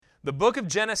The book of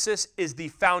Genesis is the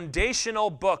foundational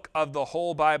book of the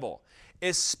whole Bible,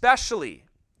 especially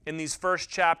in these first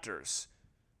chapters.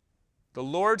 The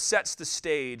Lord sets the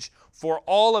stage for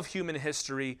all of human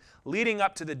history, leading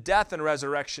up to the death and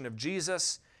resurrection of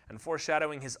Jesus and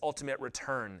foreshadowing his ultimate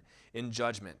return in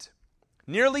judgment.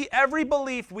 Nearly every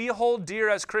belief we hold dear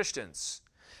as Christians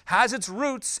has its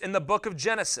roots in the book of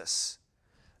Genesis.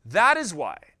 That is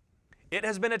why it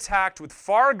has been attacked with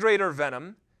far greater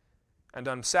venom, and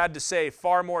I'm sad to say,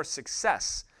 far more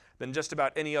success than just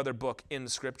about any other book in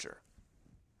Scripture.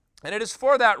 And it is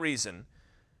for that reason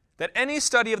that any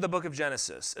study of the book of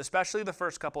Genesis, especially the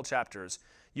first couple chapters,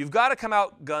 you've got to come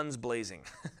out guns blazing.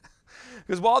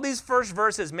 Because while these first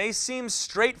verses may seem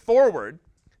straightforward,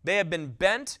 they have been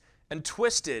bent and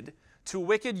twisted to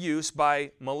wicked use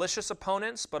by malicious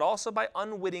opponents, but also by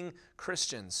unwitting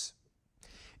Christians.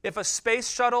 If a space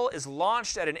shuttle is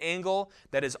launched at an angle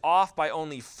that is off by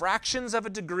only fractions of a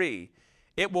degree,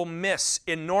 it will miss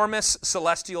enormous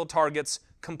celestial targets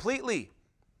completely.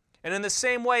 And in the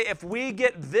same way, if we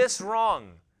get this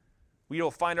wrong, we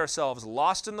will find ourselves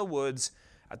lost in the woods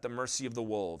at the mercy of the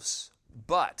wolves.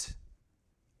 But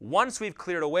once we've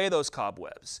cleared away those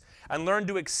cobwebs and learned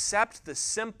to accept the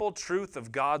simple truth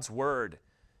of God's word,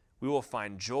 we will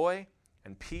find joy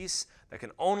and peace that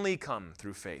can only come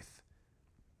through faith.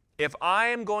 If I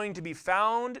am going to be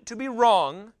found to be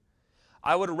wrong,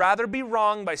 I would rather be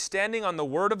wrong by standing on the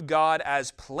word of God as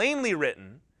plainly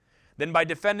written than by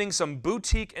defending some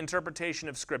boutique interpretation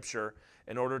of Scripture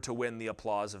in order to win the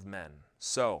applause of men.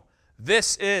 So,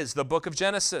 this is the book of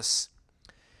Genesis.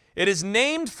 It is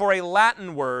named for a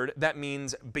Latin word that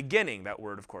means beginning. That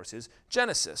word, of course, is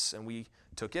Genesis, and we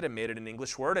took it and made it an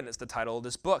English word, and it's the title of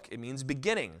this book. It means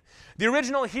beginning. The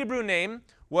original Hebrew name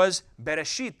was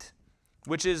Bereshit,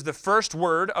 which is the first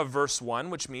word of verse 1,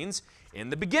 which means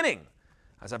in the beginning.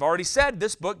 As I've already said,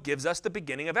 this book gives us the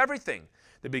beginning of everything.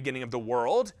 The beginning of the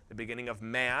world, the beginning of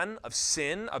man, of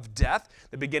sin, of death,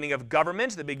 the beginning of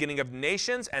government, the beginning of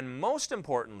nations, and most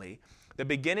importantly, the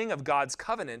beginning of God's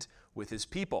covenant with his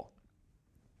people.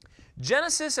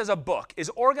 Genesis as a book is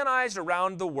organized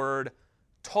around the word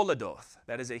Toledoth.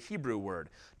 That is a Hebrew word.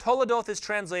 Toledoth is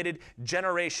translated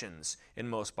generations in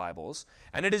most Bibles,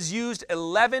 and it is used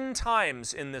 11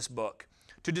 times in this book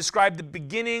to describe the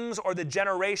beginnings or the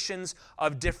generations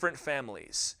of different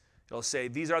families. It'll say,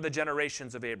 these are the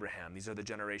generations of Abraham, these are the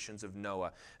generations of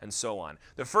Noah, and so on.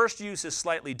 The first use is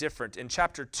slightly different. In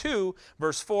chapter 2,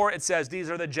 verse 4, it says,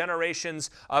 these are the generations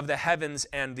of the heavens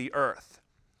and the earth.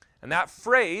 And that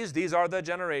phrase, these are the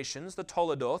generations, the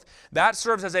Toledoth, that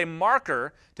serves as a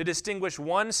marker to distinguish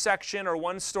one section or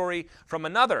one story from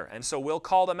another. And so we'll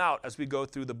call them out as we go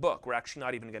through the book. We're actually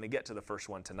not even going to get to the first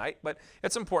one tonight, but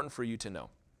it's important for you to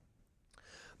know.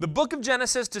 The book of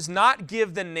Genesis does not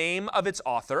give the name of its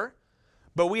author,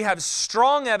 but we have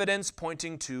strong evidence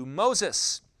pointing to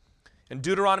Moses. In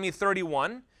Deuteronomy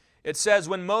 31, it says,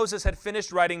 when Moses had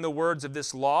finished writing the words of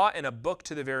this law in a book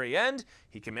to the very end,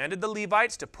 he commanded the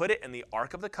Levites to put it in the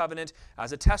Ark of the Covenant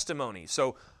as a testimony.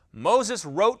 So Moses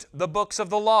wrote the books of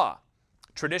the law.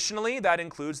 Traditionally, that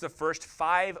includes the first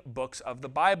 5 books of the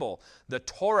Bible, the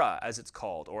Torah as it's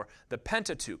called, or the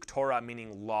Pentateuch, Torah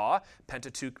meaning law,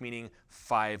 Pentateuch meaning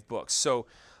 5 books. So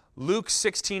Luke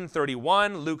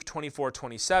 16:31, Luke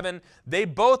 24:27, they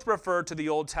both refer to the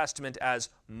Old Testament as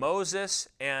Moses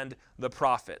and the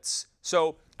prophets.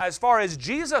 So as far as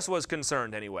Jesus was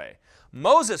concerned anyway,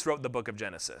 Moses wrote the book of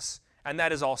Genesis, and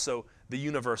that is also the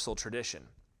universal tradition.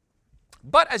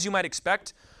 But as you might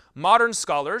expect, modern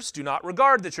scholars do not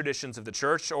regard the traditions of the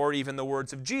church or even the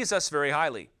words of Jesus very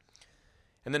highly.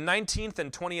 In the 19th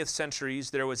and 20th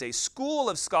centuries, there was a school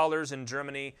of scholars in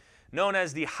Germany known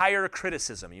as the Higher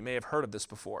Criticism. You may have heard of this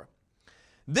before.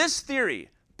 This theory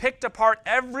picked apart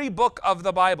every book of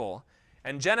the Bible,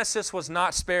 and Genesis was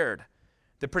not spared.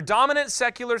 The predominant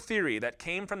secular theory that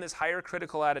came from this higher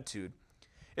critical attitude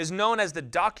is known as the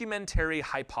documentary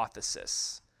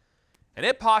hypothesis. And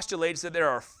it postulates that there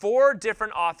are 4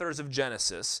 different authors of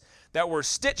Genesis that were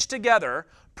stitched together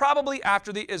probably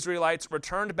after the Israelites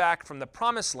returned back from the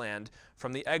Promised Land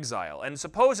from the exile. And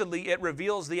supposedly it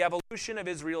reveals the evolution of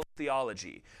Israel's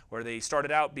theology, where they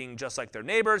started out being just like their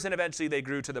neighbors and eventually they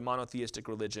grew to the monotheistic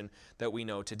religion that we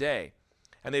know today.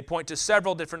 And they point to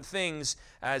several different things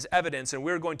as evidence, and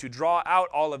we're going to draw out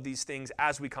all of these things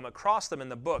as we come across them in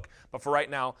the book. But for right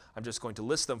now, I'm just going to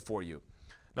list them for you.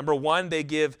 Number 1, they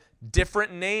give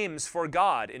different names for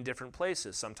God in different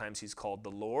places. Sometimes he's called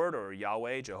the Lord or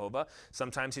Yahweh, Jehovah.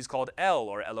 Sometimes he's called El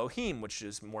or Elohim, which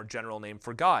is a more general name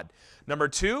for God. Number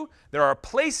 2, there are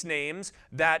place names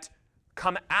that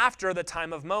come after the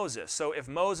time of Moses. So if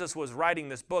Moses was writing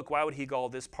this book, why would he call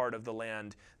this part of the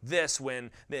land this when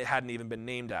it hadn't even been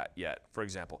named yet, for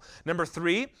example? Number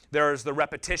 3, there's the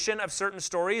repetition of certain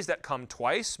stories that come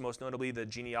twice. Most notably, the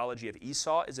genealogy of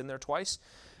Esau is in there twice.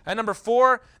 And number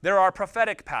 4, there are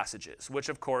prophetic passages, which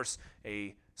of course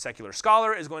a secular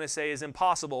scholar is going to say is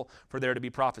impossible for there to be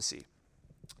prophecy.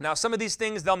 Now, some of these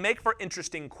things, they'll make for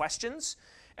interesting questions,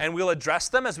 and we'll address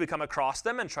them as we come across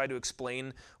them and try to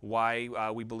explain why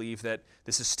we believe that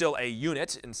this is still a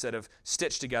unit instead of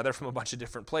stitched together from a bunch of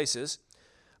different places.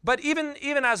 But even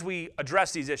as we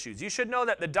address these issues, you should know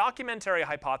that the documentary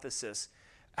hypothesis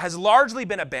has largely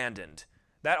been abandoned.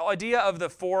 That idea of the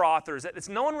 4 authors,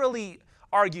 no one really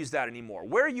argues that anymore.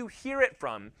 Where you hear it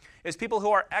from is people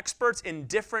who are experts in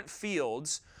different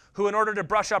fields who, in order to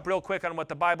brush up real quick on what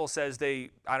the Bible says, I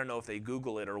don't know if they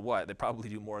Google it or what. They probably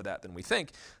do more of that than we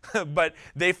think. But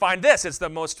they find this. It's the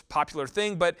most popular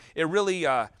thing, but it really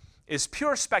is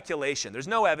pure speculation. There's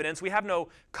no evidence. We have no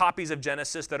copies of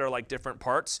Genesis that are like different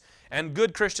parts. And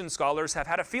good Christian scholars have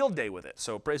had a field day with it.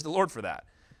 So praise the Lord for that.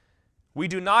 We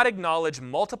do not acknowledge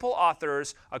multiple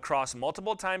authors across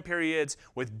multiple time periods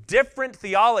with different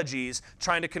theologies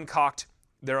trying to concoct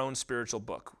their own spiritual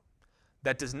book.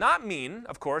 That does not mean,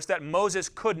 of course, that Moses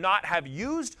could not have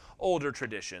used older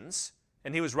traditions,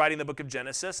 and he was writing the book of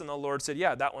Genesis, and the Lord said,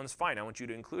 yeah, that one's fine. I want you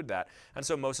to include that. And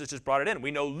so Moses just brought it in. We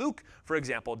know Luke, for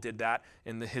example, did that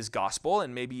in his gospel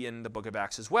and maybe in the book of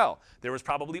Acts as well. There was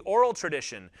probably oral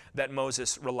tradition that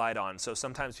Moses relied on. So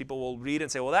sometimes people will read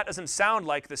and say, well, that doesn't sound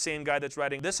like the same guy that's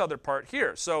writing this other part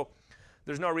here. So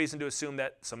there's no reason to assume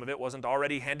that some of it wasn't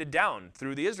already handed down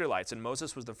through the Israelites, and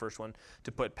Moses was the first one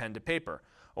to put pen to paper.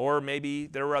 Or maybe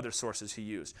there were other sources he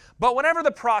used. But whatever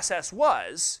the process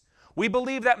was, we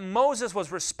believe that Moses was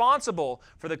responsible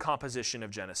for the composition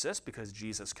of Genesis because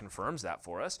Jesus confirms that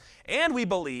for us. And we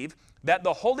believe that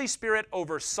the Holy Spirit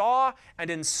oversaw and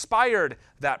inspired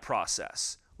that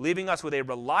process, leaving us with a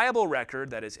reliable record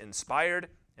that is inspired,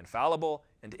 infallible,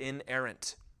 and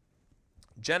inerrant.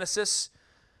 Genesis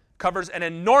covers an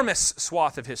enormous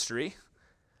swath of history,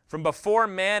 from before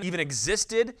man even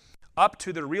existed up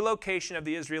to the relocation of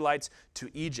the Israelites to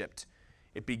Egypt.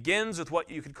 It begins with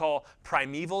what you could call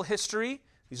primeval history.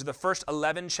 These are the first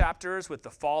 11 chapters with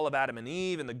the fall of Adam and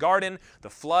Eve in the garden, the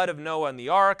flood of Noah and the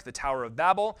ark, the Tower of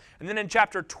Babel. And then in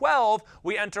chapter 12,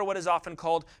 we enter what is often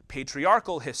called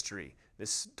patriarchal history.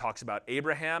 This talks about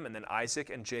Abraham and then Isaac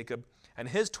and Jacob and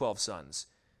his 12 sons.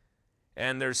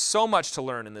 And there's so much to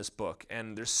learn in this book.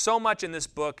 And there's so much in this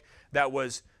book that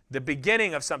was the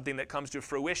beginning of something that comes to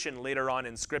fruition later on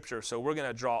in Scripture. So we're going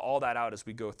to draw all that out as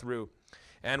we go through.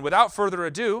 And without further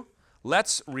ado,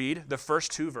 let's read the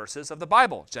first 2 verses of the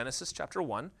Bible. Genesis chapter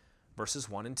 1, verses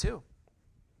 1 and 2.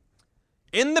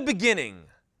 In the beginning,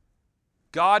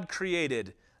 God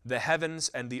created the heavens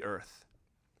and the earth.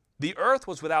 The earth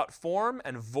was without form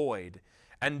and void,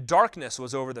 and darkness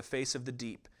was over the face of the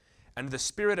deep, and the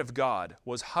Spirit of God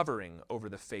was hovering over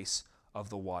the face of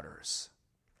the waters.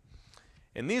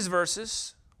 In these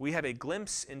verses, we have a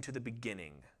glimpse into the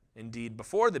beginning, indeed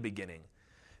before the beginning.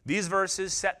 These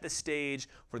verses set the stage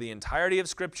for the entirety of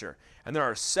Scripture, and there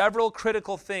are several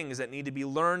critical things that need to be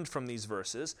learned from these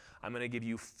verses. I'm going to give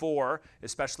you 4,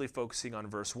 especially focusing on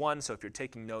verse 1, so if you're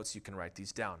taking notes, you can write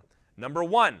these down. Number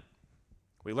 1,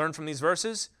 we learn from these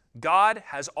verses, God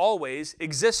has always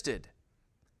existed.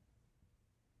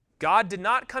 God did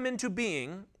not come into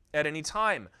being at any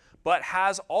time, but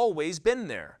has always been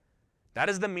there. That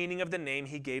is the meaning of the name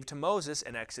he gave to Moses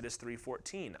in Exodus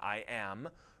 3:14. I am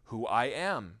who I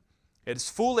am. It is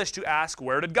foolish to ask,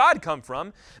 where did God come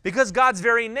from? Because God's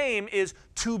very name is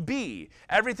to be.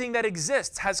 Everything that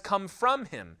exists has come from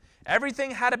him.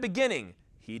 Everything had a beginning.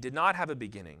 He did not have a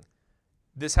beginning.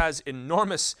 This has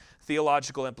enormous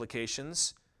theological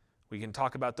implications. We can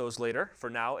talk about those later. For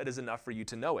now, it is enough for you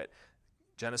to know it.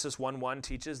 Genesis 1:1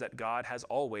 teaches that God has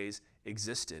always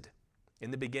existed. In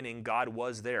the beginning, God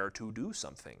was there to do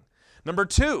something. Number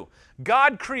 2,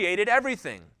 God created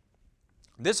everything.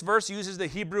 This verse uses the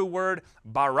Hebrew word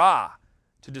bara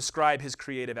to describe his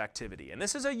creative activity. And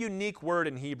this is a unique word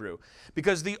in Hebrew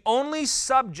because the only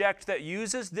subject that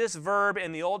uses this verb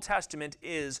in the Old Testament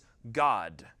is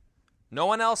God. No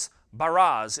one else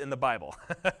baras in the Bible.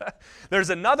 There's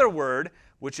another word,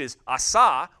 which is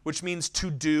asa, which means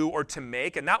to do or to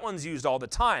make, and that one's used all the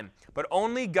time. But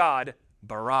only God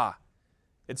bara.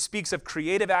 It speaks of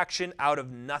creative action out of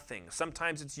nothing.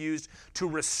 Sometimes it's used to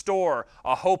restore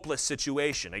a hopeless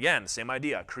situation. Again, same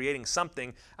idea, creating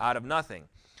something out of nothing.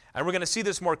 And we're going to see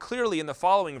this more clearly in the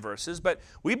following verses, but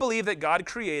we believe that God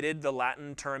created, the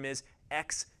Latin term is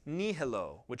ex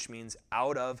nihilo, which means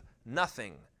out of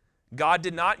nothing. God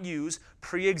did not use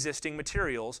pre-existing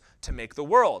materials to make the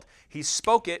world. He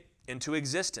spoke it into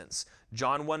existence.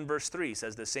 John 1 verse 3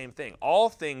 says the same thing. All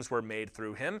things were made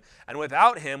through him, and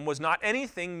without him was not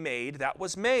anything made that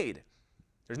was made.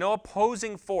 There's no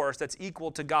opposing force that's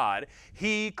equal to God.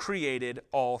 He created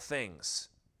all things.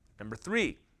 Number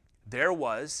 3, there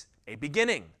was a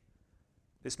beginning.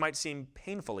 This might seem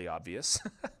painfully obvious,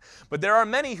 but there are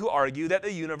many who argue that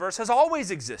the universe has always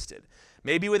existed,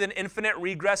 maybe with an infinite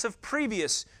regress of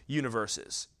previous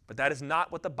universes. But that is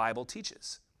not what the Bible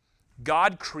teaches.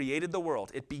 God created the world.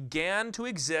 It began to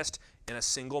exist in a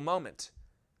single moment.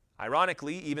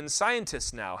 Ironically, even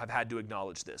scientists now have had to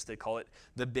acknowledge this. They call it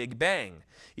the Big Bang.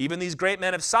 Even these great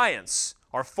men of science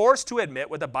are forced to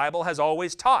admit what the Bible has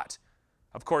always taught.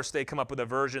 Of course, they come up with a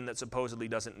version that supposedly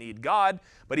doesn't need God,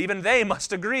 but even they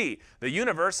must agree the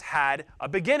universe had a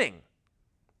beginning.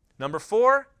 Number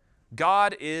 4,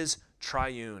 God is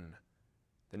triune.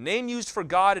 The name used for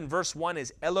God in verse 1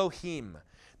 is Elohim.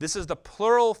 This is the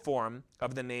plural form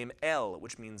of the name El,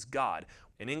 which means God.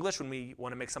 In English, when we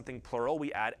want to make something plural,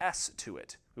 we add S to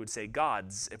it. We would say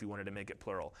gods if we wanted to make it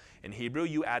plural. In Hebrew,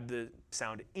 you add the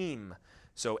sound im.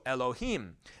 So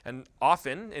Elohim. And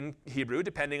often in Hebrew,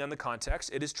 depending on the context,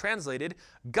 it is translated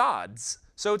gods.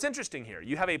 So it's interesting here.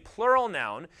 You have a plural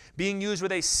noun being used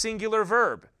with a singular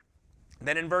verb.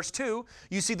 Then in verse 2,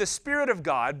 you see the Spirit of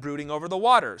God brooding over the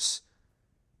waters.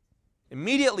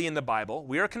 Immediately in the Bible,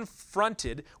 we are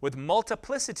confronted with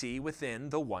multiplicity within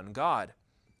the one God.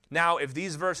 Now, if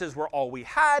these verses were all we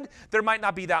had, there might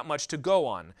not be that much to go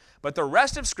on. But the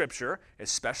rest of Scripture,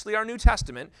 especially our New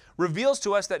Testament, reveals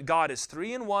to us that God is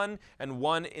 3 in 1 and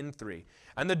 1 in 3.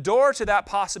 And the door to that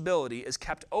possibility is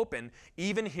kept open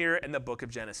even here in the book of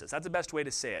Genesis. That's the best way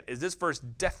to say it. Is this verse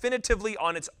definitively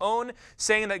on its own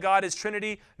saying that God is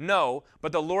Trinity? No,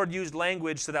 but the Lord used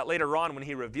language so that later on when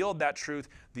he revealed that truth,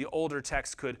 the older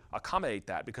text could accommodate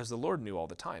that because the Lord knew all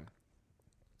the time.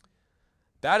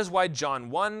 That is why John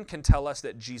 1 can tell us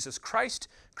that Jesus Christ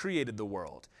created the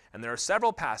world. And there are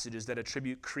several passages that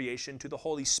attribute creation to the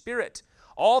Holy Spirit.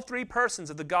 All 3 persons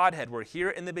of the Godhead were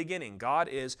here in the beginning. God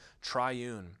is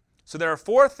triune. So there are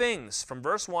 4 things from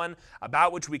verse 1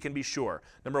 about which we can be sure.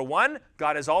 Number 1,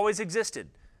 God has always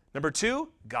existed. Number 2,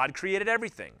 God created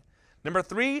everything. Number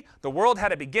 3, the world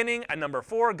had a beginning. And number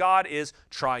 4, God is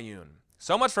triune.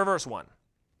 So much for verse 1.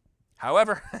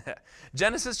 However,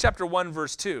 Genesis chapter 1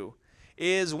 verse 2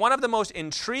 is one of the most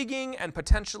intriguing and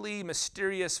potentially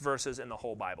mysterious verses in the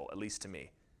whole Bible, at least to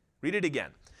me. Read it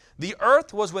again. The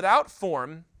earth was without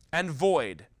form and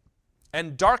void,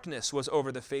 and darkness was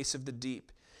over the face of the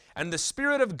deep, and the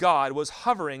Spirit of God was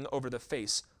hovering over the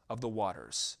face of the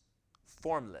waters.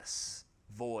 Formless,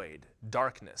 void,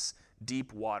 darkness,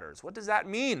 deep waters. What does that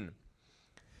mean?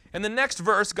 In the next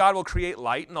verse, God will create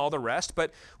light and all the rest,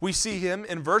 but we see him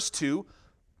in verse 2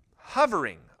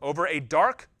 hovering over a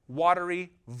dark,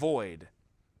 watery void.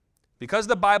 Because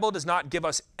the Bible does not give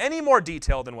us any more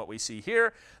detail than what we see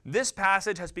here, this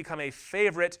passage has become a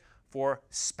favorite for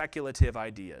speculative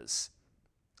ideas.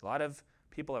 A lot of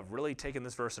people have really taken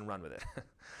this verse and run with it.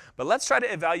 But let's try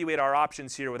to evaluate our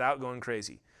options here without going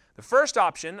crazy. The first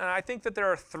option, and I think that there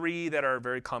are 3 that are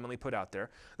very commonly put out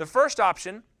there. The first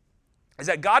option is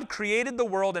that God created the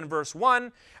world in verse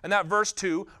 1, and that verse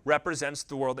 2 represents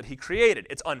the world that he created.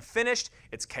 It's unfinished,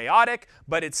 it's chaotic,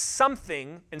 but it's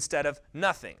something instead of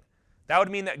nothing. That would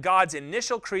mean that God's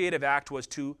initial creative act was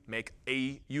to make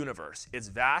a universe. It's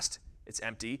vast, it's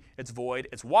empty, it's void,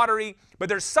 it's watery, but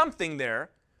there's something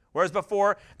there, whereas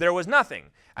before there was nothing.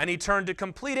 And he turned to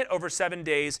complete it over 7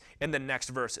 days in the next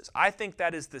verses. I think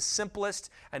that is the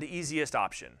simplest and easiest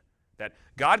option, that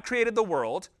God created the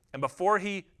world, and before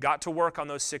he got to work on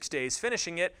those 6 days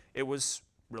finishing it, it was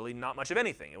really not much of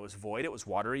anything. It was void, it was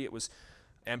watery, it was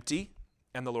empty,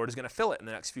 and the Lord is going to fill it in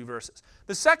the next few verses.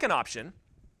 The second option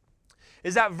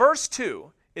is that verse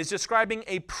 2 is describing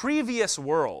a previous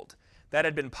world that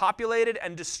had been populated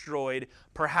and destroyed,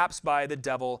 perhaps by the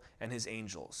devil and his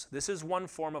angels. This is one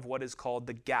form of what is called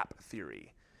the gap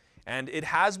theory. And it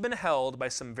has been held by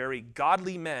some very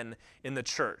godly men in the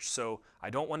church, so I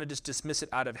don't want to just dismiss it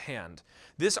out of hand.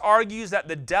 This argues that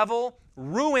the devil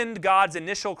ruined God's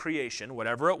initial creation,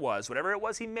 whatever it was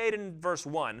he made in verse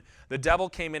 1, the devil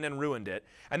came in and ruined it,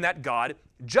 and that God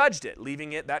judged it,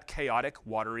 leaving it that chaotic,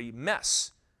 watery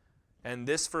mess. And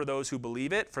this, for those who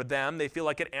believe it, for them, they feel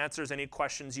like it answers any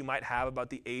questions you might have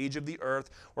about the age of the earth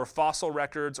or fossil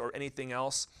records or anything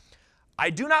else. I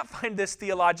do not find this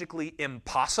theologically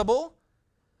impossible,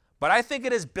 but I think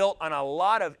it is built on a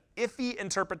lot of iffy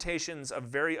interpretations of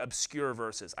very obscure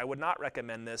verses. I would not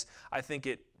recommend this. I think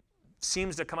it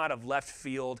seems to come out of left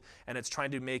field, and it's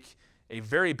trying to make a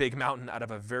very big mountain out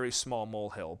of a very small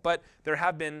molehill. But there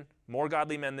have been more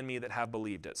godly men than me that have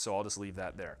believed it, so I'll just leave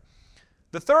that there.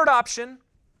 The third option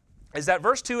is that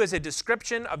verse 2 is a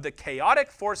description of the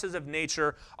chaotic forces of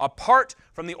nature apart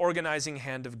from the organizing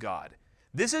hand of God.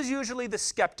 This is usually the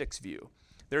skeptic's view.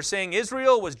 They're saying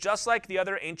Israel was just like the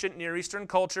other ancient Near Eastern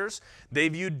cultures. They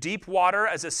viewed deep water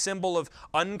as a symbol of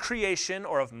uncreation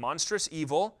or of monstrous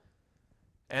evil.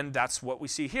 And that's what we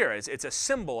see here. It's a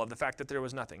symbol of the fact that there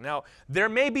was nothing. Now, there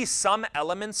may be some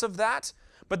elements of that,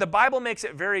 but the Bible makes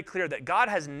it very clear that God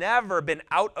has never been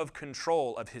out of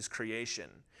control of his creation.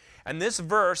 And this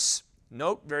verse,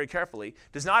 note very carefully,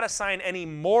 does not assign any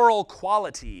moral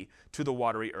quality to the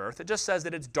watery earth. It just says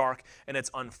that it's dark and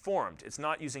it's unformed. It's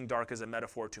not using dark as a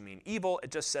metaphor to mean evil. It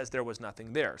just says there was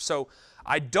nothing there. So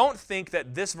I don't think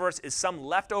that this verse is some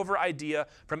leftover idea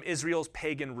from Israel's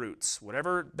pagan roots,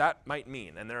 whatever that might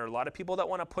mean. And there are a lot of people that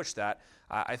want to push that.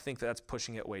 I think that's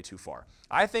pushing it way too far.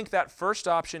 I think that first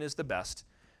option is the best.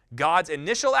 God's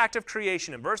initial act of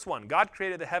creation in verse 1, God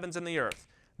created the heavens and the earth.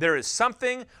 There is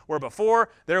something where before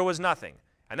there was nothing.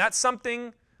 And that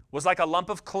something was like a lump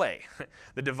of clay.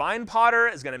 The divine potter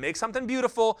is going to make something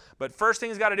beautiful, but first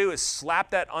thing he's got to do is slap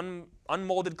that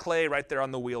unmolded clay right there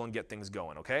on the wheel and get things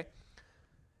going, okay?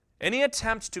 Any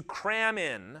attempt to cram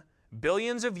in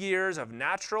billions of years of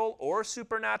natural or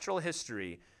supernatural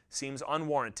history seems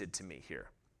unwarranted to me here.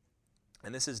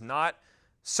 And this is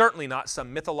certainly not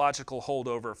some mythological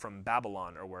holdover from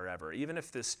Babylon or wherever. Even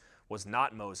if this was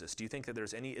not Moses, do you think that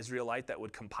there's any Israelite that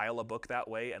would compile a book that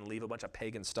way and leave a bunch of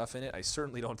pagan stuff in it? I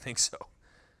certainly don't think so.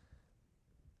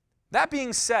 That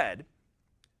being said,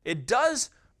 it does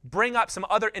bring up some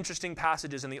other interesting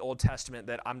passages in the Old Testament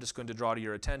that I'm just going to draw to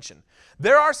your attention.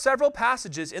 There are several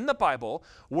passages in the Bible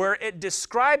where it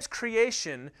describes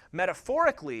creation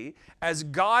metaphorically as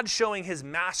God showing his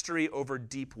mastery over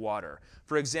deep water.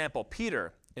 For example,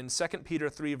 Peter in 2 Peter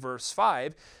 3 verse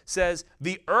 5 says,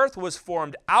 "The earth was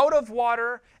formed out of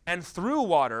water and through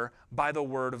water by the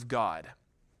word of God."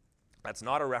 That's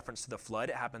not a reference to the flood.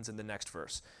 It happens in the next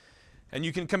verse. And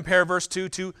you can compare verse 2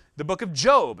 to the book of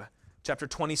Job, chapter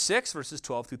 26, verses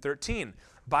 12 through 13.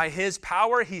 By his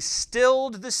power he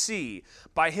stilled the sea.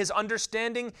 By his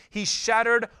understanding he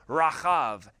shattered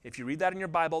Rachav. If you read that in your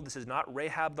Bible, this is not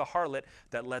Rahab the harlot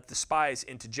that let the spies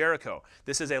into Jericho.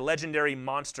 This is a legendary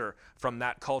monster from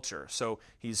that culture. So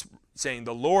he's saying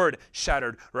the Lord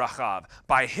shattered Rachav.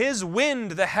 By his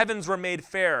wind the heavens were made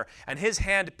fair, and his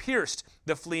hand pierced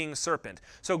the fleeing serpent.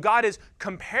 So God is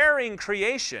comparing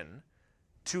creation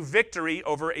to victory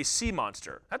over a sea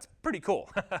monster. That's pretty cool.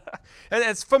 And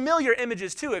it's familiar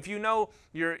images too. If you know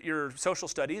your social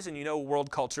studies and you know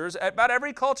world cultures, about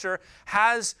every culture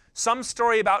has some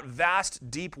story about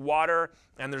vast, deep water,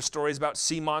 and there's stories about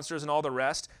sea monsters and all the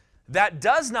rest. That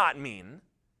does not mean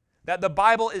that the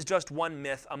Bible is just one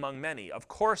myth among many. Of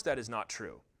course that is not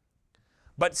true.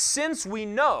 But since we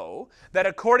know that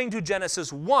according to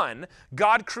Genesis 1,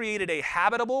 God created a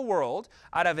habitable world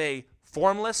out of a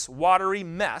formless, watery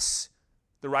mess,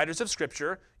 the writers of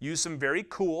Scripture use some very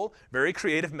cool, very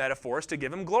creative metaphors to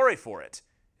give him glory for it.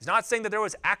 He's not saying that there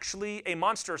was actually a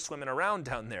monster swimming around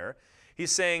down there.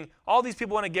 He's saying, all these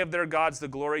people want to give their gods the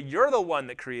glory. You're the one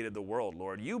that created the world,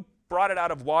 Lord. You brought it out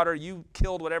of water. You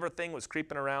killed whatever thing was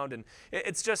creeping around. And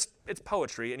it's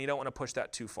poetry, and you don't want to push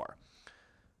that too far.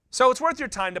 So it's worth your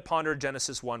time to ponder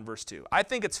Genesis 1, verse 2. I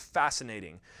think it's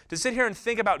fascinating to sit here and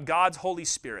think about God's Holy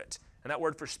Spirit. And that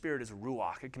word for spirit is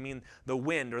ruach. It can mean the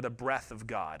wind or the breath of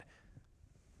God,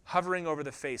 hovering over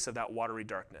the face of that watery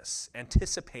darkness,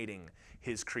 anticipating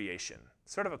his creation.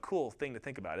 Sort of a cool thing to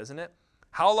think about, isn't it?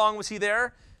 How long was he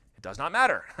there? It does not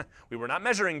matter. We were not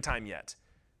measuring time yet.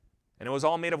 And it was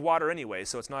all made of water anyway,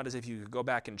 so it's not as if you could go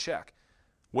back and check.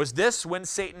 Was this when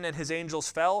Satan and his angels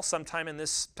fell sometime in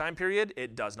this time period?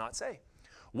 It does not say.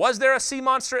 Was there a sea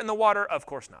monster in the water? Of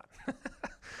course not.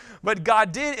 But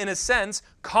God did, in a sense,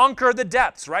 conquer the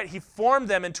depths, right? He formed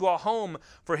them into a home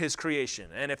for his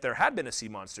creation. And if there had been a sea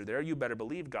monster there, you better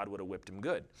believe God would have whipped him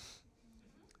good.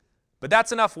 But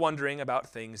that's enough wondering about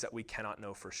things that we cannot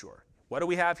know for sure. What do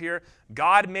we have here?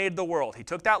 God made the world. He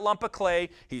took that lump of clay,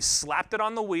 he slapped it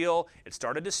on the wheel, it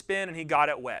started to spin, and he got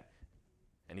it wet.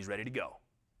 And he's ready to go.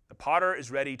 The potter is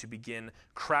ready to begin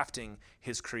crafting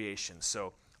his creation.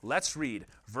 So let's read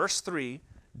verse 3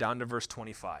 down to verse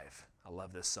 25. I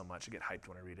love this so much. I get hyped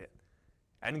when I read it.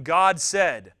 And God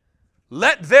said,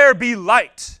 "Let there be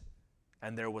light."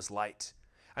 And there was light.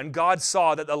 And God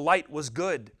saw that the light was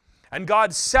good. And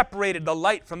God separated the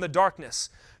light from the darkness.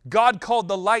 God called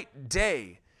the light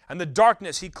day, and the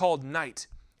darkness he called night.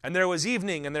 And there was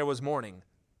evening and there was morning,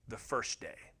 the first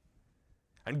day.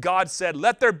 And God said,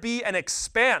 "Let there be an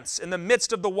expanse in the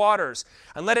midst of the waters,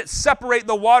 and let it separate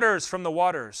the waters from the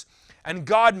waters." And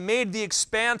God made the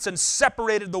expanse and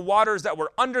separated the waters that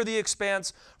were under the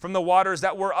expanse from the waters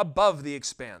that were above the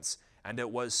expanse. And it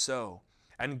was so.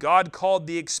 And God called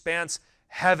the expanse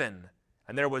heaven.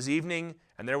 And there was evening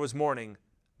and there was morning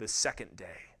the second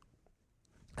day.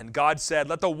 And God said,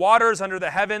 "Let the waters under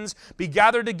the heavens be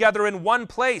gathered together in one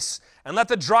place, and let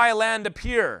the dry land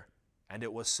appear." And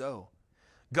it was so.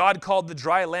 God called the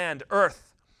dry land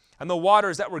earth, and the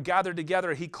waters that were gathered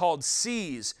together he called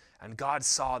seas, and God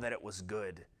saw that it was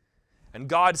good. And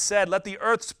God said, "Let the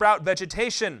earth sprout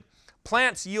vegetation,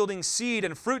 plants yielding seed,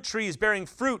 and fruit trees bearing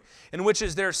fruit, in which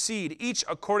is their seed, each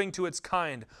according to its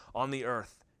kind on the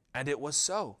earth." And it was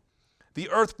so. The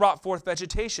earth brought forth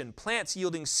vegetation, plants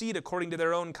yielding seed according to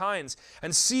their own kinds,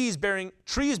 and trees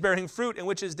bearing fruit, in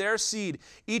which is their seed,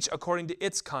 each according to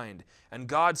its kind. And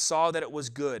God saw that it was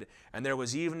good, and there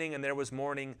was evening and there was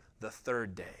morning the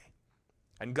third day.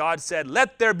 And God said,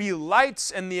 "Let there be lights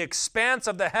in the expanse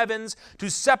of the heavens to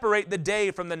separate the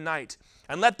day from the night,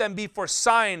 and let them be for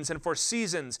signs and for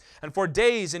seasons and for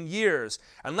days and years,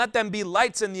 and let them be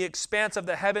lights in the expanse of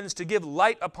the heavens to give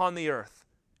light upon the earth."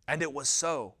 And it was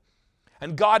so.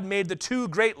 And God made the two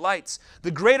great lights, the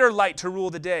greater light to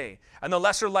rule the day, and the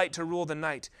lesser light to rule the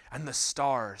night, and the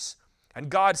stars.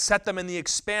 And God set them in the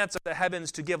expanse of the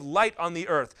heavens to give light on the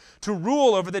earth, to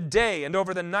rule over the day and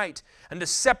over the night, and to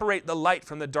separate the light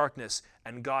from the darkness.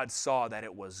 And God saw that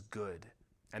it was good.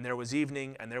 And there was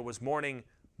evening and there was morning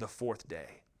the fourth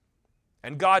day.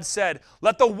 And God said,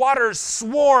 "Let the waters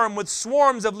swarm with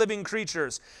swarms of living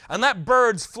creatures, and let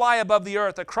birds fly above the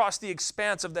earth across the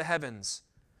expanse of the heavens."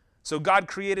 So God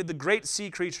created the great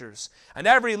sea creatures, and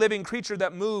every living creature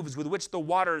that moves, with which the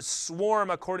waters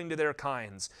swarm according to their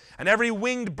kinds, and every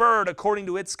winged bird according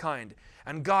to its kind.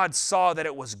 And God saw that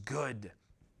it was good.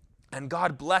 And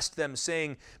God blessed them,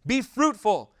 saying, "Be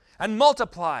fruitful, and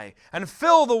multiply, and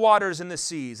fill the waters in the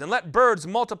seas, and let birds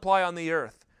multiply on the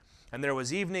earth." And there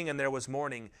was evening and there was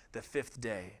morning the fifth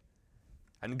day.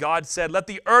 And God said, "Let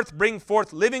the earth bring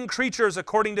forth living creatures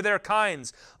according to their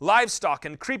kinds, livestock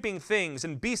and creeping things,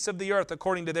 and beasts of the earth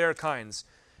according to their kinds."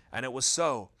 And it was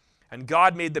so. And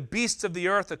God made the beasts of the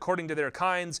earth according to their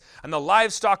kinds, and the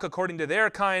livestock according to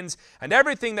their kinds, and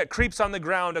everything that creeps on the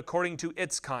ground according to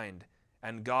its kind.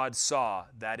 And God saw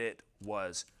that it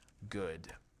was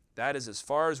good. That is as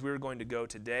far as we're going to go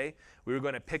today. We were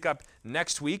going to pick up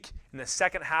next week in the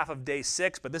second half of day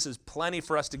 6, but this is plenty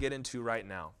for us to get into right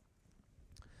now.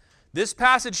 This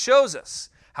passage shows us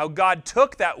how God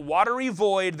took that watery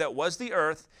void that was the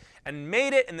earth and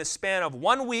made it in the span of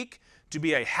 1 week to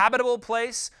be a habitable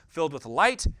place filled with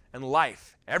light and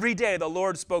life. Every day the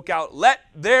Lord spoke out, "Let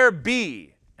there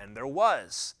be," and there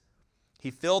was. He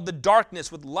filled the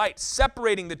darkness with light,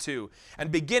 separating the two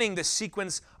and beginning the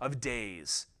sequence of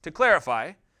days. To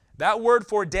clarify, that word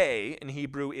for day in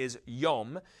Hebrew is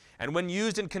yom, and when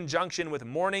used in conjunction with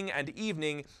morning and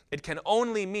evening, it can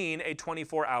only mean a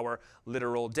 24-hour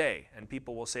literal day. And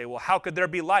people will say, "Well, how could there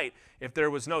be light if there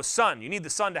was no sun? You need the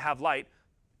sun to have light."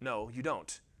 No, you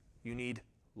don't. You need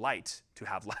light to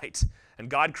have light. And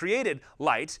God created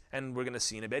light, and we're going to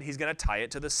see in a bit, he's going to tie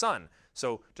it to the sun.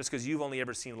 So just because you've only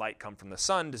ever seen light come from the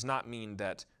sun does not mean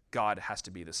that God has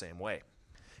to be the same way.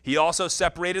 He also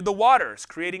separated the waters,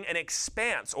 creating an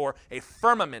expanse or a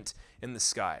firmament in the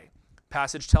sky.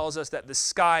 Passage tells us that the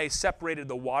sky separated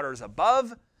the waters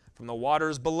above from the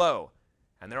waters below.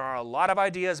 And there are a lot of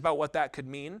ideas about what that could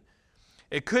mean.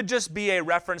 It could just be a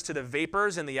reference to the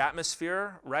vapors in the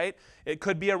atmosphere, right? It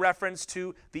could be a reference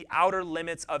to the outer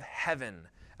limits of heaven,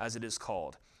 as it is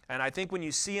called. And I think when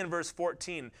you see in verse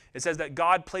 14, it says that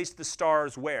God placed the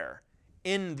stars where?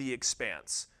 In the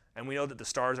expanse. And we know that the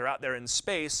stars are out there in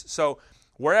space. So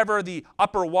wherever the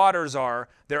upper waters are,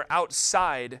 they're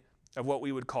outside of what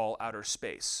we would call outer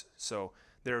space. So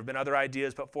there have been other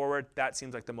ideas put forward. That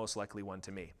seems like the most likely one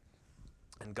to me.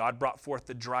 And God brought forth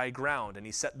the dry ground, and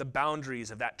he set the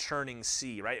boundaries of that churning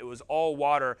sea, right? It was all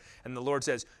water, and the Lord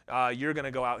says, you're going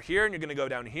to go out here, and you're going to go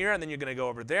down here, and then you're going to go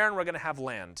over there, and we're going to have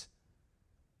land.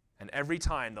 And every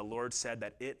time the Lord said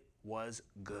that it was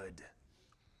good.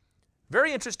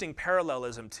 Very interesting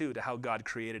parallelism, too, to how God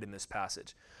created in this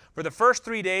passage. For the first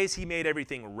 3 days, he made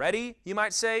everything ready, you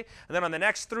might say. And then on the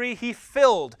next 3, he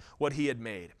filled what he had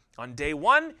made. On day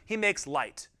 1, he makes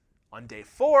light. On day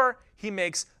 4, he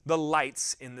makes the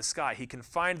lights in the sky. He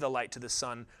confined the light to the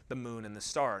sun, the moon, and the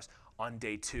stars. On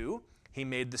day 2, he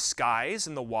made the skies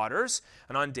and the waters.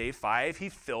 And on day 5, he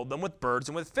filled them with birds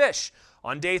and with fish.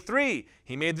 On day 3,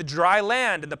 he made the dry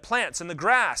land and the plants and the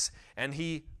grass. And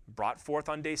he brought forth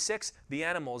on day 6 the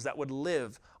animals that would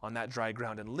live on that dry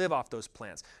ground and live off those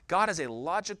plants. God is a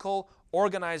logical,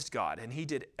 organized God, and he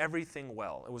did everything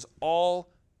well. It was all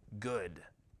good.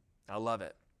 I love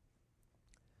it.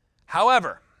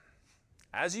 However,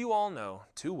 as you all know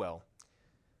too well,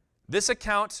 this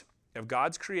account of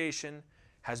God's creation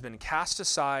has been cast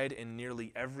aside in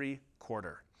nearly every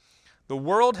quarter. The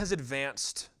world has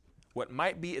advanced what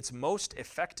might be its most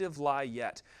effective lie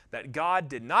yet, that God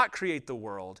did not create the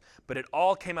world, but it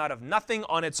all came out of nothing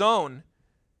on its own.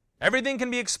 Everything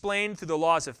can be explained through the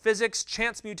laws of physics,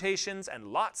 chance mutations, and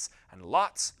lots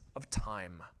of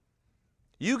time.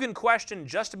 You can question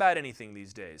just about anything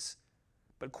these days,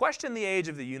 but question the age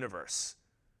of the universe.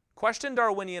 Question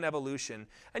Darwinian evolution,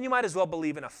 and you might as well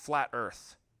believe in a flat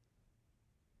earth.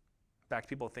 In fact,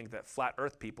 people think that flat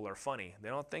earth people are funny. They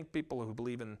don't think people who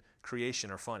believe in creation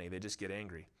are funny. They just get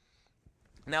angry.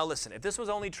 Now listen, if this was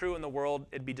only true in the world,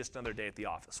 it'd be just another day at the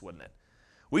office, wouldn't it?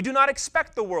 We do not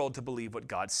expect the world to believe what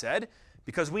God said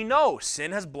because we know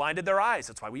sin has blinded their eyes.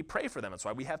 That's why we pray for them. That's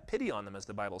why we have pity on them, as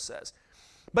the Bible says.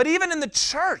 But even in the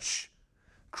church,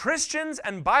 Christians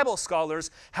and Bible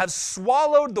scholars have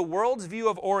swallowed the world's view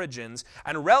of origins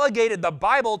and relegated the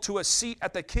Bible to a seat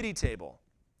at the kiddie table.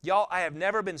 Y'all, I have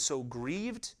never been so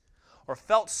grieved or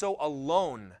felt so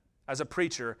alone as a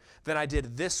preacher than I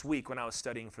did this week when I was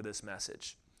studying for this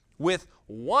message. With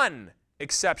one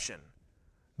exception,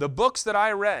 the books that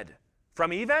I read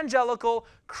from evangelical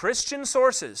Christian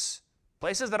sources,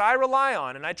 places that I rely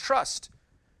on and I trust,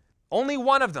 only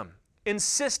one of them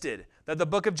insisted that the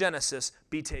book of Genesis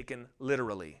be taken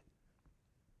literally.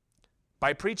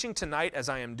 By preaching tonight as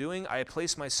I am doing, I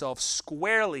place myself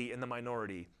squarely in the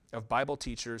minority of Bible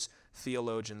teachers,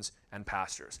 theologians, and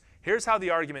pastors. Here's how the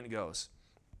argument goes.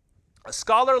 A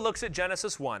scholar looks at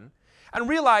Genesis 1 and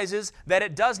realizes that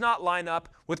it does not line up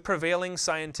with prevailing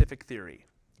scientific theory.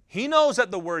 He knows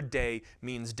that the word day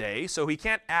means day, so he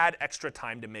can't add extra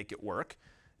time to make it work.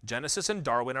 Genesis and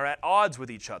Darwin are at odds with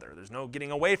each other. There's no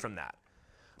getting away from that.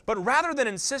 But rather than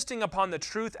insisting upon the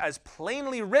truth as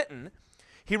plainly written,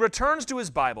 he returns to his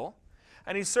Bible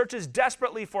and he searches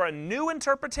desperately for a new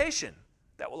interpretation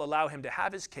that will allow him to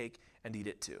have his cake and eat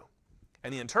it too.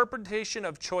 And the interpretation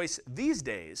of choice these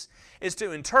days is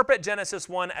to interpret Genesis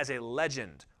 1 as a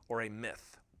legend or a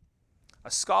myth.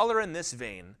 A scholar in this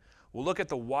vein will look at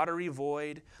the watery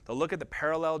void, they'll look at the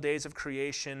parallel days of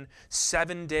creation,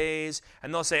 7 days,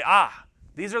 and they'll say,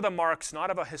 these are the marks not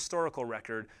of a historical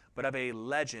record, but of a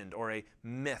legend or a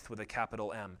myth with a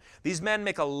capital M. These men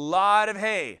make a lot of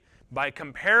hay by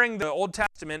comparing the Old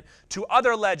Testament to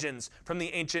other legends from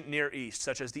the ancient Near East,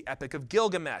 such as the Epic of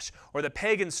Gilgamesh or the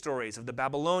pagan stories of the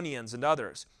Babylonians and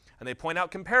others. And they point out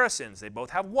comparisons. They both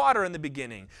have water in the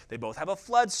beginning. They both have a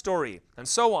flood story, and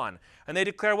so on. And they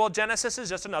declare, well, Genesis is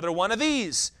just another one of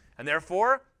these, and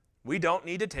therefore, we don't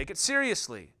need to take it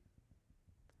seriously.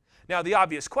 Now, the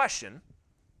obvious question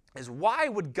is, why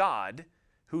would God,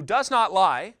 who does not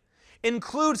lie,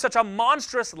 include such a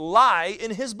monstrous lie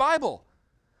in his Bible?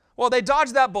 Well, they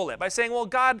dodged that bullet by saying, well,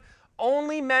 God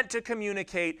only meant to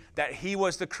communicate that he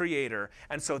was the creator,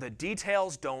 and so the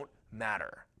details don't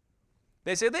matter.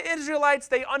 They say the Israelites,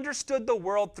 they understood the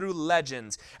world through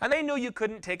legends, and they knew you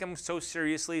couldn't take them so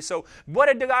seriously, so what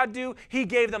did God do? He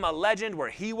gave them a legend where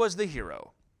he was the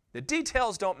hero. The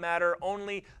details don't matter,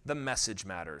 only the message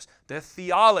matters. The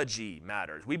theology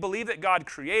matters. We believe that God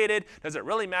created. Does it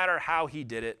really matter how he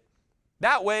did it?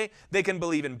 That way, they can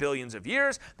believe in billions of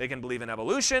years, they can believe in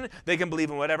evolution, they can believe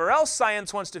in whatever else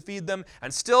science wants to feed them,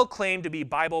 and still claim to be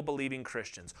Bible-believing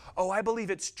Christians. Oh, I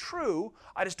believe it's true,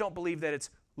 I just don't believe that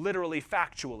it's literally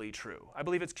factually true. I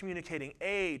believe it's communicating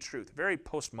a truth. Very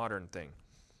postmodern thing.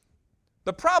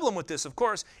 The problem with this, of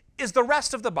course, is the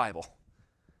rest of the Bible.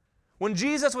 When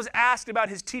Jesus was asked about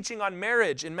his teaching on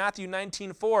marriage in Matthew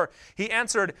 19:4, he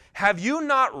answered, "Have you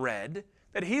not read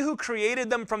that he who created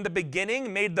them from the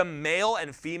beginning made them male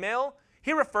and female?"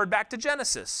 He referred back to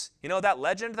Genesis. You know that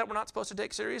legend that we're not supposed to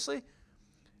take seriously?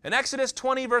 In Exodus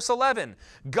 20, verse 11,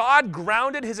 God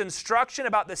grounded his instruction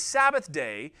about the Sabbath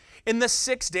day in the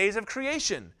 6 days of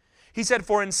creation. He said,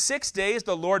 "For in 6 days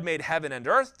the Lord made heaven and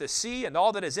earth, the sea, and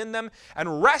all that is in them,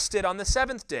 and rested on the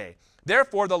 7th day.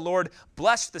 Therefore the Lord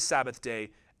blessed the Sabbath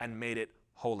day and made it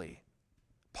holy."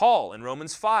 Paul in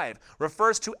Romans 5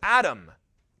 refers to Adam,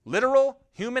 literal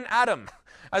human Adam,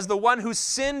 as the one who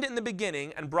sinned in the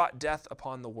beginning and brought death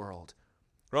upon the world.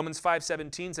 Romans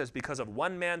 5:17 says, "Because of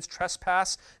one man's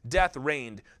trespass, death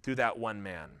reigned through that one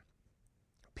man."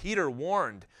 Peter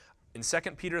warned in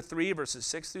 2 Peter 3, verses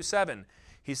 6 through 7,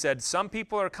 he said, "Some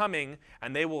people are coming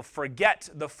and they will forget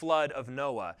the flood of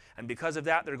Noah. And because of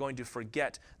that, they're going to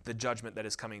forget the judgment that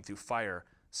is coming through fire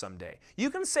someday. You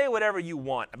can say whatever you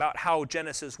want about how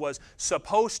Genesis was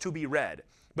supposed to be read,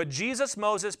 but Jesus,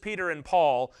 Moses, Peter, and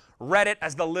Paul read it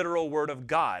as the literal word of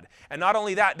God. And not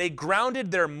only that, they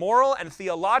grounded their moral and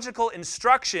theological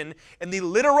instruction in the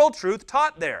literal truth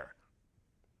taught there.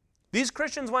 These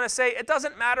Christians want to say it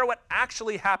doesn't matter what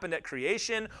actually happened at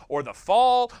creation or the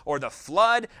fall or the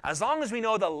flood, as long as we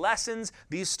know the lessons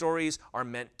these stories are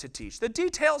meant to teach. The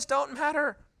details don't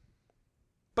matter.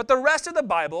 But the rest of the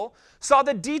Bible saw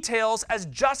the details as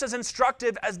just as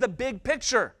instructive as the big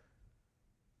picture.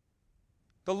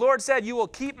 The Lord said, "You will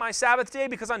keep my Sabbath day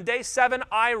because on day 7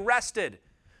 I rested."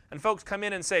 And folks come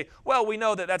in and say, well, we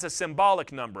know that that's a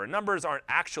symbolic number. Numbers aren't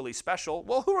actually special.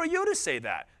 Well, who are you to say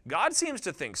that? God seems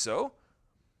to think so.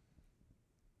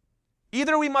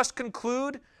 Either we must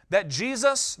conclude that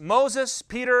Jesus, Moses,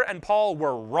 Peter, and Paul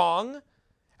were wrong,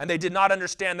 and they did not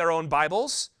understand their own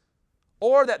Bibles,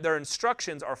 or that their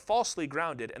instructions are falsely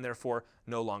grounded and therefore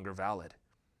no longer valid.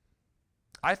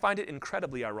 I find it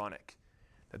incredibly ironic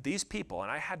that these people,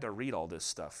 and I had to read all this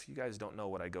stuff. You guys don't know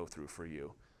what I go through for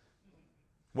you.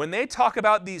 When they talk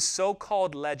about these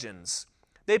so-called legends,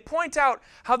 they point out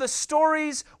how the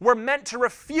stories were meant to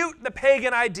refute the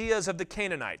pagan ideas of the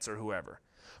Canaanites or whoever.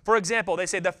 For example, they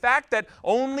say the fact that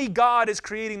only God is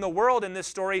creating the world in this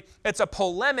story, it's a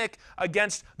polemic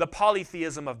against the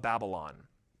polytheism of Babylon.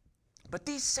 But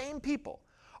these same people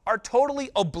are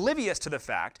totally oblivious to the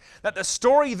fact that the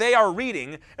story they are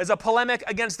reading is a polemic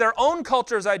against their own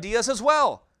culture's ideas as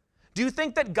well. Do you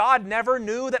think that God never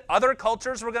knew that other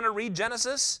cultures were going to read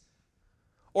Genesis?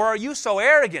 Or are you so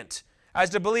arrogant as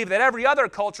to believe that every other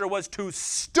culture was too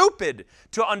stupid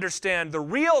to understand the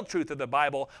real truth of the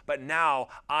Bible, but now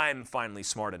I'm finally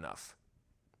smart enough?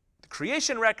 The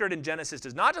creation record in Genesis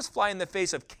does not just fly in the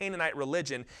face of Canaanite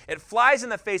religion, it flies in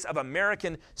the face of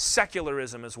American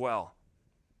secularism as well.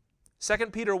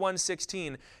 2 Peter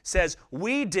 1:16 says,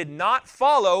 "We did not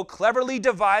follow cleverly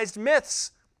devised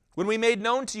myths when we made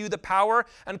known to you the power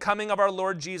and coming of our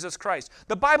Lord Jesus Christ."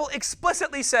 The Bible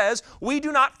explicitly says we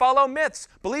do not follow myths.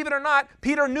 Believe it or not,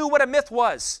 Peter knew what a myth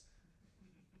was.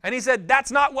 And he said,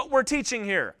 that's not what we're teaching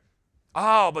here.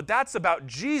 Oh, but that's about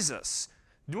Jesus.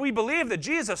 Do we believe the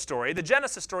Jesus story, the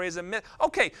Genesis story, is a myth?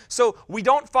 Okay, so we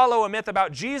don't follow a myth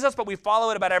about Jesus, but we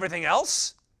follow it about everything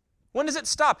else? When does it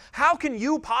stop? How can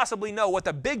you possibly know what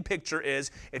the big picture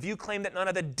is if you claim that none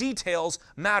of the details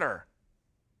matter?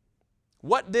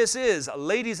 What this is,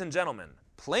 ladies and gentlemen,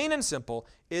 plain and simple,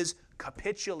 is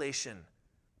capitulation.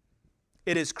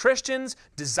 It is Christians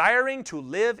desiring to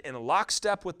live in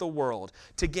lockstep with the world,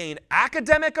 to gain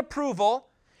academic approval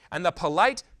and the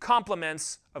polite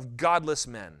compliments of godless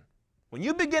men. When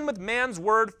you begin with man's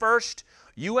word first,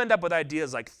 you end up with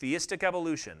ideas like theistic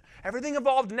evolution. Everything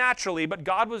evolved naturally, but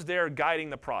God was there guiding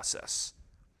the process.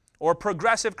 Or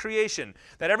progressive creation,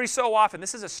 that every so often,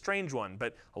 this is a strange one,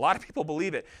 but a lot of people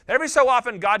believe it, that every so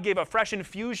often God gave a fresh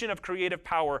infusion of creative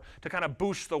power to kind of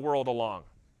boost the world along.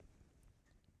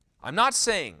 I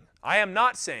am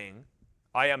not saying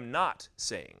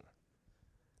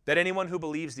that anyone who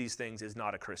believes these things is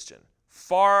not a Christian.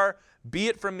 Far be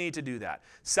it from me to do that.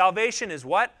 Salvation is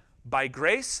what? By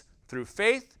grace, through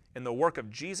faith in the work of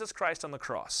Jesus Christ on the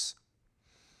cross.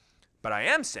 But I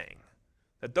am saying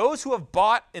that those who have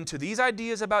bought into these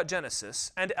ideas about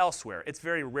Genesis and elsewhere, it's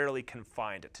very rarely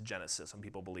confined to Genesis when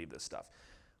people believe this stuff.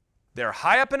 They're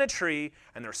high up in a tree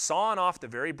and they're sawing off the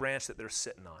very branch that they're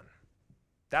sitting on.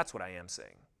 That's what I am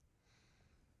saying.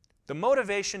 The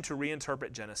motivation to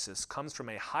reinterpret Genesis comes from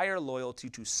a higher loyalty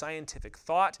to scientific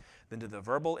thought than to the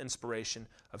verbal inspiration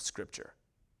of Scripture.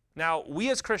 Now, we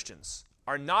as Christians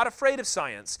are not afraid of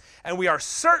science, and we are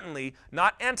certainly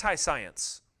not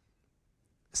anti-science.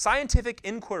 Scientific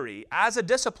inquiry as a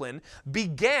discipline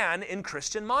began in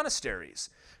Christian monasteries.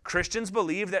 Christians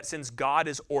believed that since God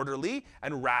is orderly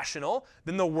and rational,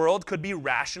 then the world could be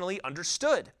rationally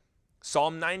understood.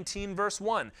 Psalm 19, verse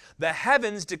 1, "The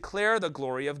heavens declare the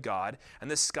glory of God,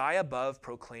 and the sky above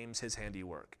proclaims his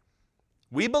handiwork."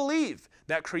 We believe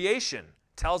that creation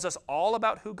tells us all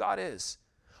about who God is.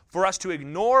 For us to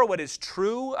ignore what is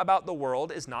true about the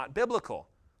world is not biblical.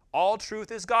 All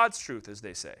truth is God's truth, as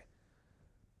they say.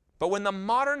 But when the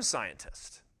modern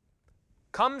scientist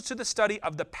comes to the study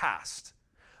of the past,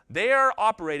 they are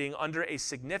operating under a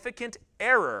significant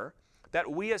error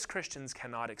that we as Christians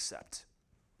cannot accept.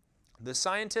 The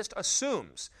scientist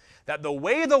assumes that the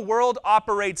way the world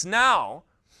operates now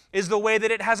is the way that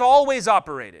it has always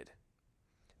operated.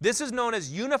 This is known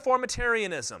as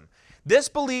uniformitarianism. This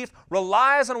belief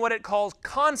relies on what it calls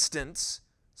constants,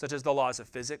 such as the laws of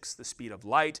physics, the speed of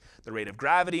light, the rate of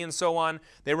gravity, and so on.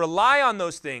 They rely on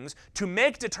those things to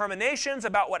make determinations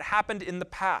about what happened in the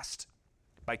past.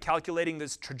 By calculating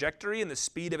this trajectory and the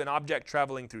speed of an object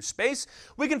traveling through space,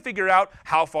 we can figure out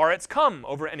how far it's come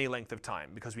over any length of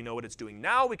time. Because we know what it's doing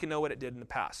now, we can know what it did in the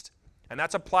past. And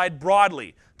that's applied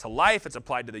broadly to life, it's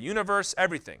applied to the universe,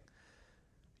 everything.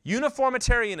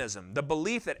 Uniformitarianism, the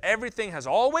belief that everything has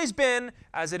always been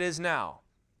as it is now.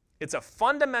 It's a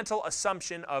fundamental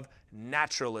assumption of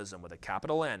naturalism with a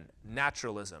capital N,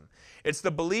 naturalism. It's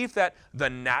the belief that the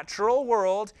natural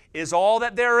world is all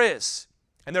that there is.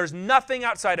 And there's nothing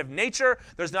outside of nature,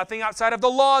 there's nothing outside of the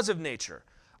laws of nature.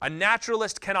 A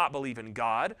naturalist cannot believe in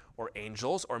God or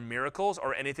angels or miracles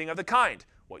or anything of the kind.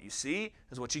 What you see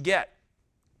is what you get.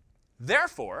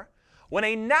 Therefore, when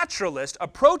a naturalist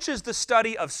approaches the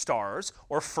study of stars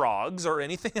or frogs or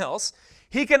anything else,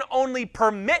 he can only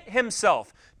permit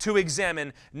himself to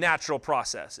examine natural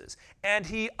processes. And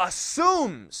he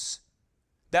assumes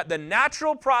that the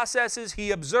natural processes he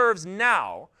observes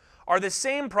now are the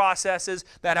same processes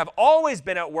that have always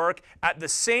been at work at the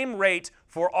same rate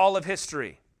for all of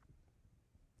history.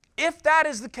 If that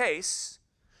is the case,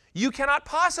 you cannot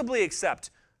possibly accept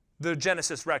the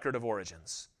Genesis record of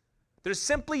origins. There's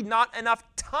simply not enough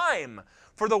time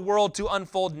for the world to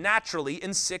unfold naturally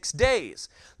in 6 days.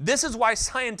 This is why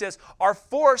scientists are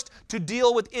forced to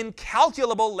deal with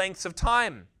incalculable lengths of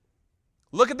time.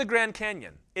 Look at the Grand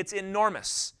Canyon. It's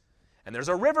enormous, and there's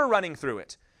a river running through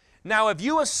it. Now, if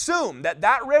you assume that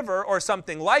that river or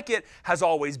something like it has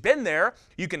always been there,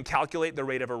 you can calculate the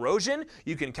rate of erosion,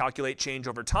 you can calculate change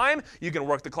over time, you can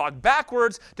work the clock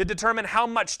backwards to determine how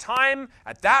much time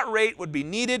at that rate would be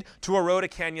needed to erode a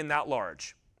canyon that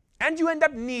large. And you end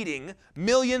up needing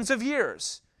millions of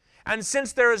years. And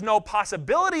since there is no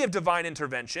possibility of divine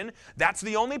intervention, that's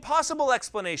the only possible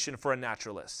explanation for a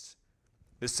naturalist.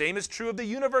 The same is true of the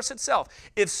universe itself.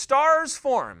 If stars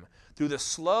form through the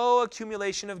slow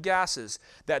accumulation of gases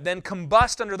that then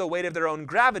combust under the weight of their own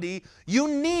gravity, you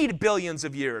need billions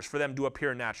of years for them to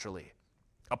appear naturally.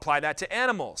 Apply that to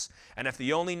animals, and if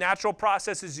the only natural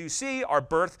processes you see are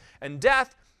birth and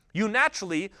death, you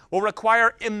naturally will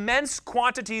require immense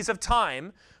quantities of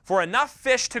time for enough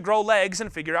fish to grow legs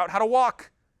and figure out how to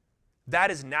walk. That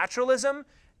is naturalism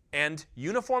and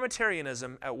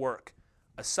uniformitarianism at work.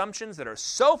 Assumptions that are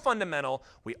so fundamental,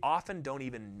 we often don't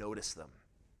even notice them.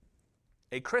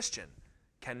 A Christian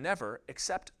can never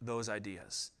accept those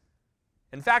ideas.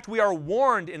 In fact, we are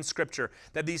warned in Scripture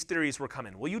that these theories will come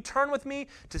in. Will you turn with me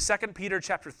to 2 Peter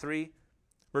chapter 3,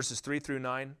 verses 3 through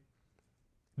 9?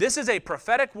 This is a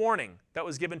prophetic warning that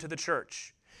was given to the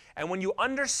church. And when you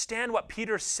understand what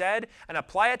Peter said and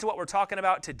apply it to what we're talking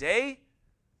about today,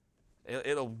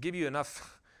 it'll give you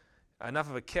enough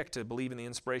of a kick to believe in the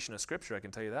inspiration of Scripture, I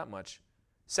can tell you that much.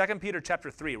 2 Peter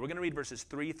chapter 3, we're going to read verses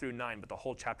 3 through 9, but the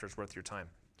whole chapter is worth your time.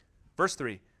 Verse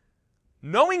 3,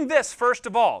 knowing this, first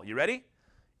of all, you ready?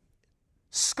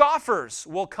 Scoffers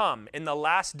will come in the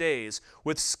last days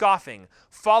with scoffing,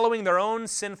 following their own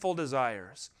sinful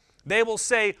desires. They will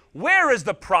say, where is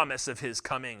the promise of his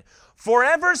coming? For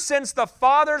ever since the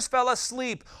fathers fell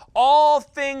asleep, all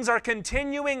things are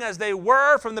continuing as they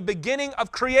were from the beginning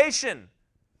of creation.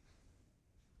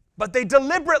 But they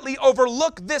deliberately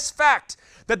overlook this fact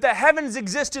that the heavens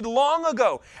existed long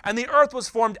ago and the earth was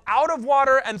formed out of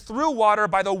water and through water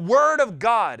by the word of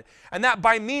God, and that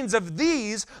by means of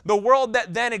these, the world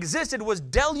that then existed was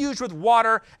deluged with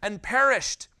water and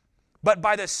perished. But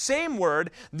by the same word,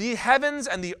 the heavens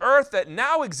and the earth that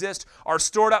now exist are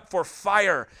stored up for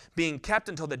fire, being kept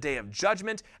until the day of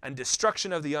judgment and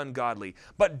destruction of the ungodly.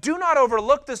 But do not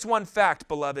overlook this one fact,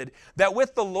 beloved, that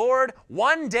with the Lord,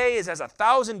 1 day is as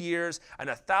 1,000 years, and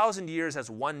 1,000 years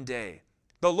as 1 day.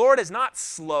 The Lord is not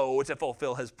slow to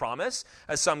fulfill his promise,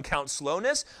 as some count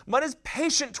slowness, but is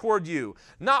patient toward you,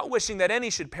 not wishing that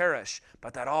any should perish,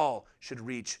 but that all should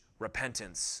reach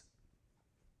repentance.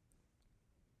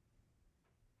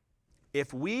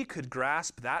 If we could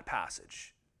grasp that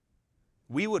passage,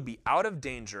 we would be out of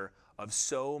danger of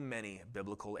so many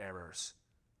biblical errors.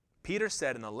 Peter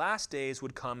said in the last days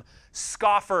would come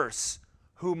scoffers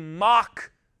who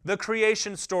mock the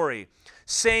creation story,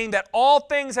 saying that all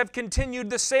things have continued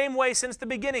the same way since the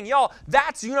beginning. Y'all,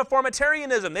 that's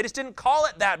uniformitarianism. They just didn't call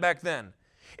it that back then.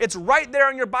 It's right there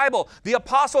in your Bible. The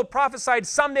apostle prophesied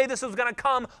someday this was going to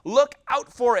come. Look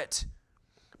out for it.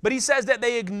 But he says that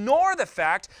they ignore the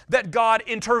fact that God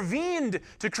intervened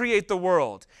to create the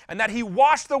world and that he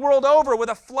washed the world over with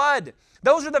a flood.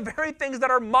 Those are the very things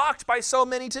that are mocked by so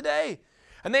many today.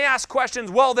 And they ask questions,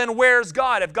 well, then where's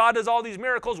God? If God does all these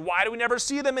miracles, why do we never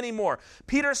see them anymore?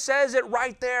 Peter says it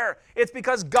right there. It's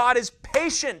because God is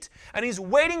patient, and he's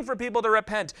waiting for people to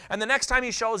repent. And the next time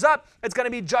he shows up, it's going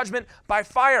to be judgment by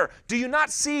fire. Do you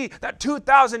not see that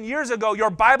 2,000 years ago,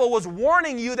 your Bible was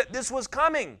warning you that this was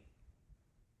coming?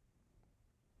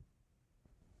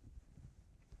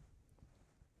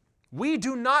 We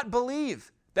do not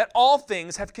believe that all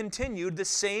things have continued the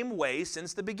same way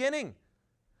since the beginning.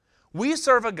 We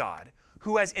serve a God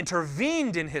who has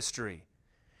intervened in history,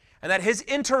 and that his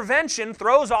intervention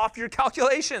throws off your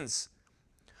calculations.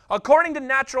 According to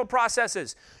natural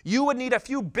processes, you would need a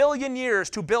few billion years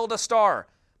to build a star,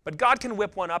 but God can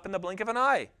whip one up in the blink of an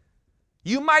eye.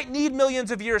 You might need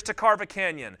millions of years to carve a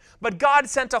canyon, but God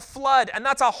sent a flood, and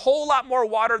that's a whole lot more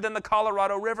water than the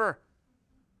Colorado River.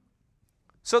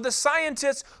 So the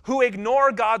scientists who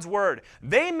ignore God's word,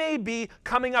 they may be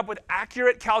coming up with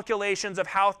accurate calculations of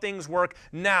how things work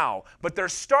now, but they're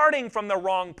starting from the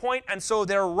wrong point, and so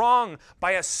they're wrong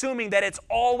by assuming that it's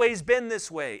always been this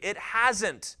way. It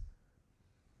hasn't.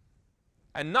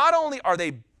 And not only are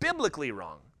they biblically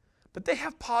wrong, but they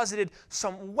have posited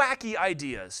some wacky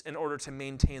ideas in order to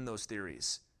maintain those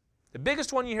theories. The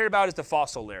biggest one you hear about is the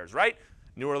fossil layers, right?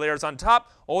 Newer layers on top,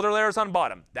 older layers on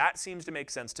bottom. That seems to make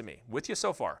sense to me. With you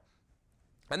so far.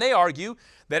 And they argue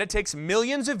that it takes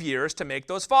millions of years to make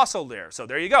those fossil layers. So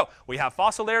there you go. We have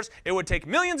fossil layers. It would take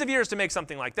millions of years to make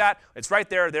something like that. It's right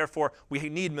there. Therefore, we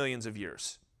need millions of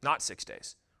years, not 6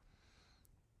 days.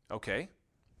 Okay.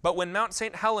 But when Mount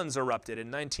St. Helens erupted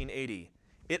in 1980,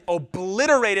 it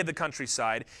obliterated the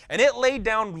countryside, and it laid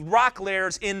down rock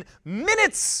layers in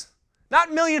minutes.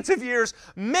 Not millions of years,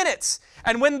 minutes.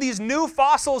 And when these new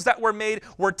fossils that were made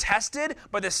were tested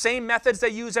by the same methods they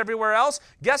use everywhere else,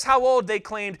 guess how old they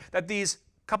claimed that these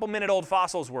couple-minute-old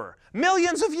fossils were?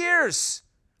 Millions of years.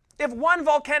 If one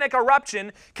volcanic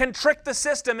eruption can trick the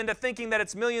system into thinking that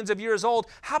it's millions of years old,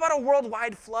 how about a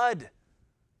worldwide flood?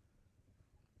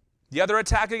 The other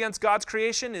attack against God's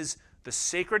creation is the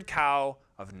sacred cow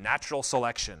of natural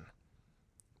selection.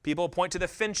 People point to the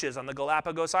finches on the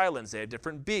Galapagos Islands. They have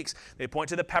different beaks. They point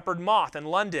to the peppered moth in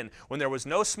London. When there was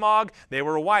no smog, they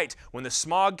were white. When the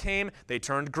smog came, they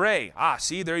turned gray. Ah,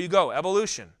 see, there you go,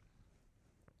 evolution.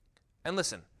 And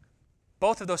listen,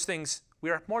 both of those things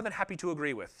we are more than happy to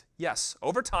agree with. Yes,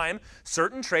 over time,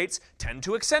 certain traits tend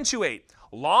to accentuate.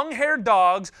 Long-haired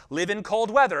dogs live in cold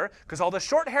weather because all the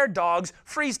short-haired dogs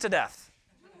freeze to death.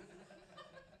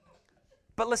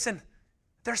 But listen,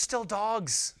 they're still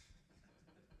dogs.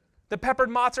 The peppered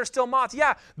moths are still moths.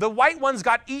 Yeah, the white ones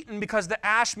got eaten because the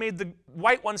ash made the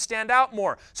white ones stand out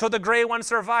more. So the gray ones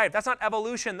survived. That's not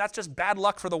evolution. That's just bad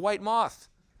luck for the white moth.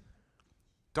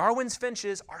 Darwin's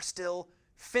finches are still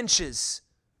finches.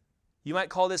 You might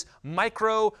call this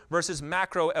micro versus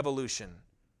macro evolution.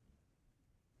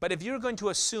 But if you're going to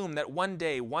assume that one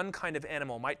day one kind of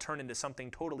animal might turn into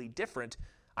something totally different,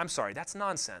 I'm sorry, that's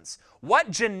nonsense. What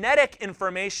genetic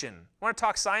information, want to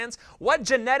talk science? What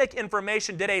genetic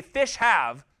information did a fish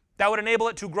have that would enable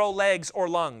it to grow legs or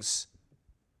lungs?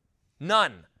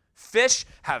 None. Fish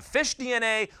have fish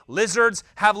DNA, lizards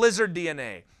have lizard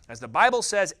DNA. As the Bible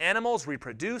says, animals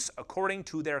reproduce according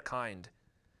to their kind.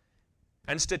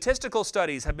 And statistical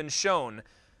studies have been shown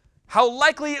how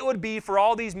likely it would be for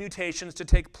all these mutations to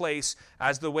take place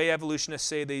as the way evolutionists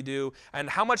say they do, and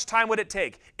how much time would it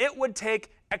take? It would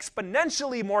take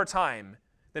exponentially more time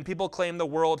than people claim the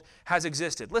world has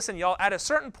existed. Listen, y'all, at a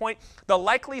certain point, the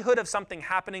likelihood of something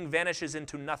happening vanishes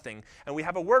into nothing, and we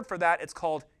have a word for that. It's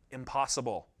called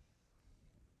impossible.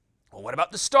 Well, what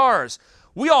about the stars?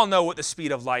 We all know what the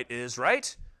speed of light is,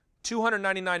 right?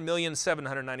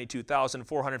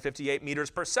 299,792,458 meters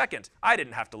per second. I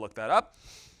didn't have to look that up.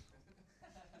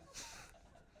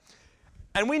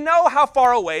 And we know how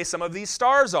far away some of these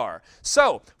stars are.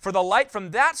 So, for the light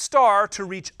from that star to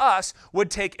reach us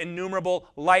would take innumerable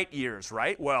light years,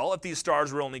 right? Well, if these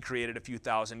stars were only created a few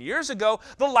thousand years ago,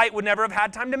 the light would never have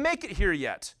had time to make it here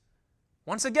yet.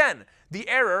 Once again, the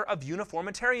error of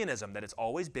uniformitarianism, that it's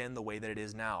always been the way that it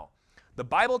is now. The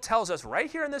Bible tells us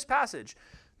right here in this passage,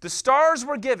 the stars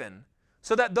were given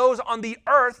so that those on the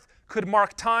earth could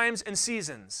mark times and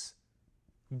seasons.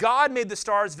 God made the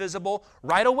stars visible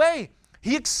right away.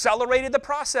 He accelerated the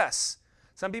process.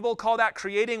 Some people call that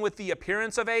creating with the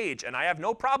appearance of age, and I have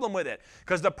no problem with it,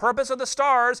 because the purpose of the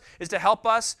stars is to help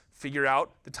us figure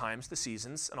out the times, the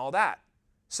seasons, and all that.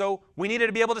 So we needed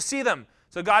to be able to see them.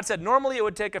 So God said, normally it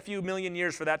would take a few million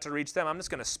years for that to reach them. I'm just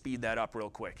going to speed that up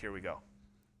real quick. Here we go.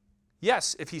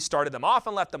 Yes, if he started them off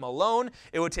and left them alone,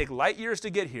 it would take light years to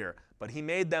get here, but he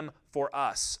made them for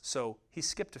us. So he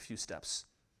skipped a few steps.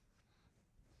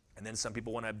 And then some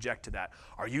people want to object to that.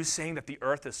 Are you saying that the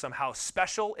earth is somehow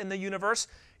special in the universe?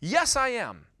 Yes, I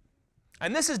am.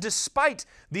 And this is despite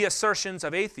the assertions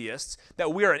of atheists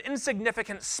that we are an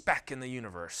insignificant speck in the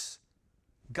universe.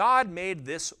 God made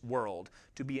this world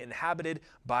to be inhabited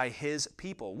by his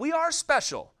people. We are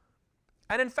special.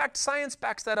 And in fact, science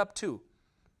backs that up too.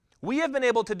 We have been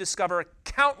able to discover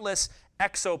countless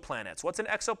exoplanets. What's an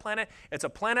exoplanet? It's a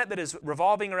planet that is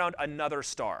revolving around another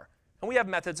star. And we have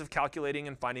methods of calculating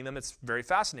and finding them. It's very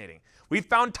fascinating. We've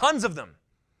found tons of them.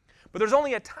 But there's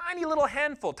only a tiny little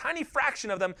handful, tiny fraction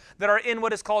of them that are in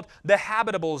what is called the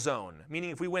habitable zone,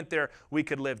 meaning if we went there, we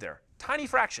could live there. Tiny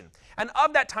fraction. And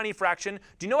of that tiny fraction,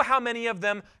 do you know how many of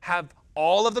them have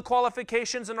all of the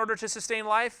qualifications in order to sustain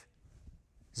life?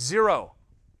 0.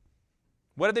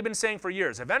 What have they been saying for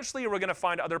years? Eventually, we're going to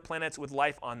find other planets with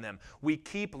life on them. We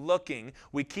keep looking.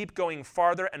 We keep going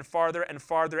farther and farther and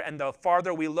farther. And the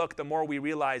farther we look, the more we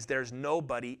realize there's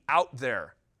nobody out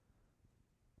there.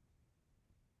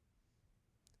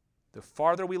 The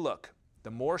farther we look,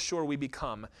 the more sure we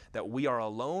become that we are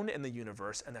alone in the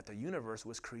universe and that the universe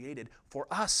was created for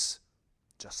us,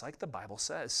 just like the Bible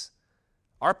says.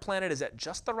 Our planet is at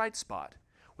just the right spot,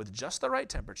 with just the right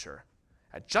temperature,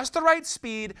 at just the right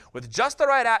speed, with just the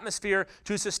right atmosphere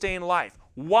to sustain life.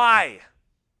 Why?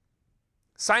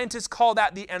 Scientists call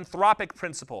that the anthropic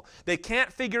principle. They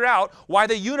can't figure out why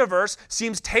the universe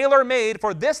seems tailor-made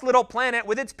for this little planet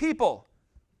with its people.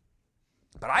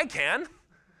 But I can,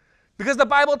 because the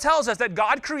Bible tells us that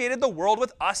God created the world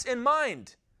with us in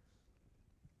mind.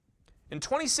 In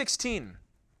 2016,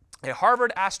 a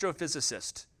Harvard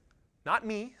astrophysicist, not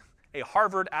me, a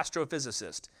Harvard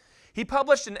astrophysicist, he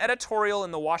published an editorial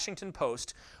in the Washington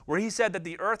Post where he said that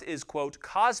the earth is, quote,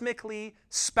 cosmically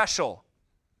special.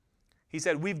 He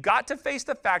said, we've got to face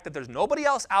the fact that there's nobody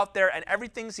else out there and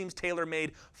everything seems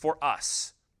tailor-made for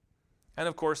us. And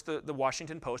of course, the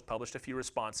Washington Post published a few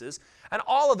responses, and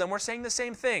all of them were saying the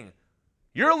same thing.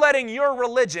 You're letting your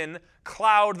religion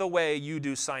cloud the way you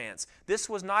do science. This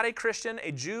was not a Christian,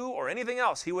 a Jew, or anything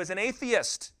else. He was an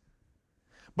atheist.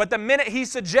 But the minute he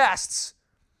suggests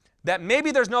that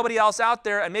maybe there's nobody else out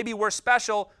there and maybe we're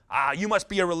special, you must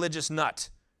be a religious nut.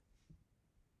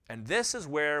 And this is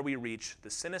where we reach the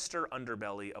sinister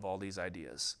underbelly of all these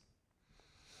ideas.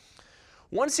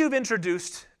 Once you've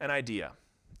introduced an idea,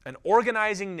 an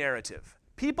organizing narrative,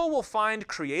 people will find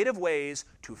creative ways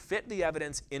to fit the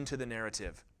evidence into the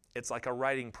narrative. It's like a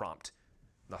writing prompt.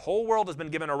 The whole world has been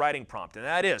given a writing prompt, and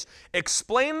that is,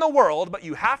 explain the world, but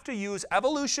you have to use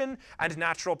evolution and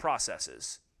natural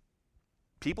processes.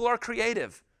 People are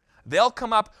creative. They'll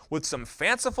come up with some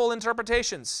fanciful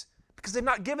interpretations because they've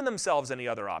not given themselves any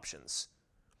other options.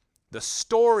 The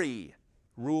story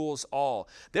rules all.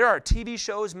 There are TV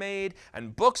shows made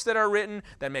and books that are written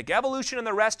that make evolution and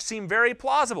the rest seem very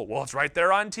plausible. Well, it's right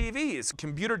there on TV. It's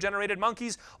computer-generated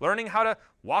monkeys learning how to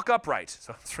walk upright.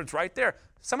 So it's right there.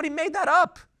 Somebody made that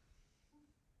up.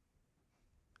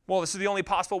 Well, this is the only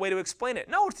possible way to explain it.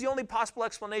 No, it's the only possible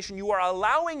explanation you are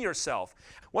allowing yourself.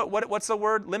 What's the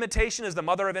word? Limitation is the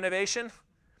mother of innovation.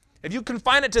 If you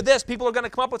confine it to this, people are going to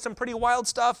come up with some pretty wild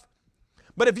stuff.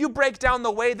 But if you break down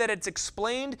the way that it's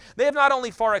explained, they have not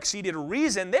only far exceeded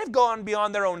reason, they've gone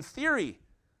beyond their own theory.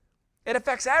 It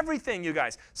affects everything, you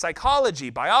guys. Psychology,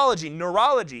 biology,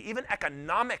 neurology, even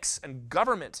economics and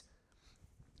government.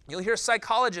 You'll hear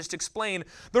psychologists explain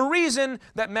the reason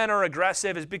that men are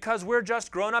aggressive is because we're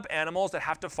just grown-up animals that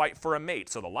have to fight for a mate.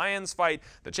 So the lions fight,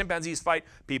 the chimpanzees fight,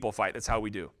 people fight. That's how we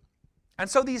do. And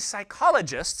so these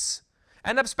psychologists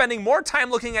end up spending more time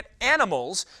looking at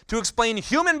animals to explain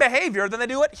human behavior than they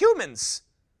do at humans.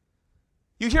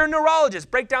 You hear neurologists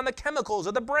break down the chemicals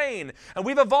of the brain, and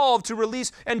we've evolved to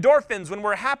release endorphins when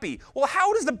we're happy. Well,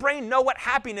 how does the brain know what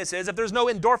happiness is if there's no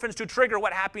endorphins to trigger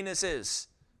what happiness is?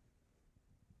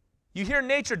 You hear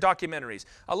nature documentaries.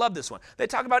 I love this one. They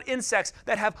talk about insects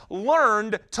that have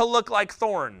learned to look like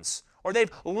thorns, or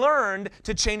they've learned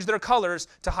to change their colors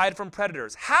to hide from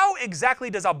predators. How exactly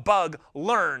does a bug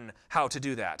learn how to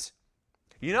do that?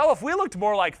 You know, if we looked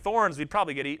more like thorns, we'd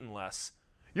probably get eaten less.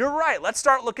 You're right. Let's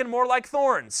start looking more like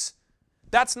thorns.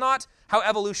 That's not how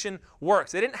evolution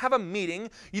works. They didn't have a meeting.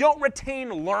 You don't retain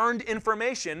learned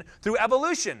information through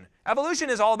evolution. Evolution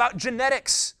is all about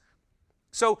genetics.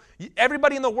 So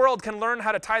everybody in the world can learn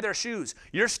how to tie their shoes.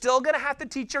 You're still going to have to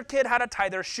teach your kid how to tie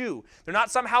their shoe. They're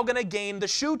not somehow going to gain the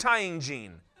shoe tying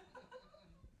gene.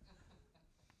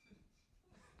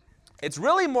 It's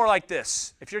really more like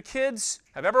this. If your kids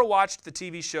have ever watched the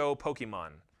TV show Pokemon,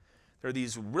 they're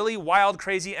these really wild,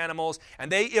 crazy animals, and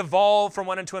they evolve from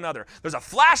one into another. There's a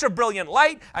flash of brilliant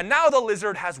light, and now the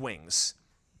lizard has wings.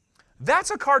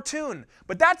 That's a cartoon,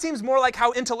 but that seems more like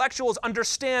how intellectuals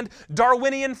understand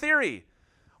Darwinian theory.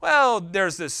 Well,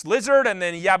 there's this lizard, and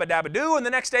then yabba dabba doo, and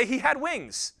the next day he had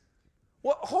wings.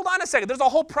 Well, hold on a second. There's a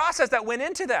whole process that went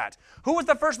into that. Who was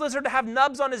the first lizard to have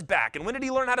nubs on his back? And when did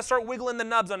he learn how to start wiggling the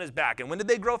nubs on his back? And when did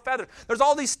they grow feathers? There's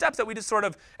all these steps that we just sort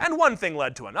of, and one thing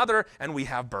led to another, and we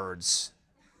have birds.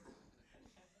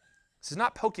 This is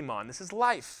not Pokemon. This is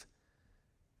life.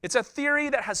 It's a theory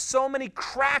that has so many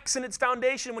cracks in its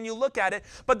foundation when you look at it,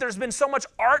 but there's been so much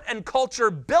art and culture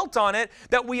built on it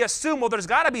that we assume, well, there's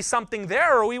got to be something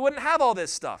there or we wouldn't have all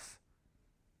this stuff.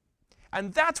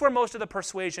 And that's where most of the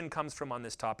persuasion comes from on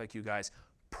this topic, you guys.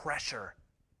 Pressure.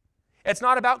 It's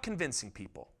not about convincing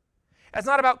people. It's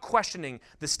not about questioning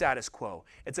the status quo.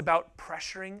 It's about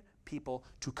pressuring people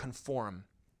to conform.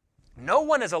 No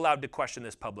one is allowed to question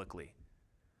this publicly.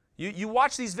 You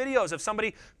watch these videos of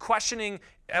somebody questioning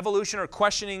evolution or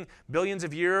questioning billions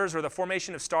of years or the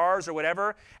formation of stars or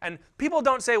whatever, and people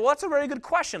don't say, well, that's a very good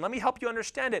question. Let me help you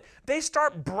understand it. They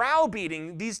start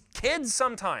browbeating these kids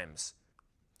sometimes.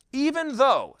 Even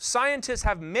though scientists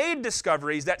have made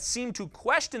discoveries that seem to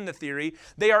question the theory,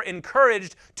 they are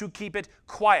encouraged to keep it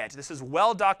quiet. This is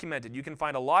well documented. You can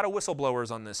find a lot of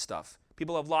whistleblowers on this stuff.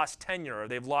 People have lost tenure or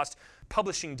they've lost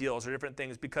publishing deals or different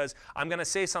things because I'm going to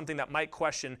say something that might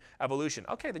question evolution.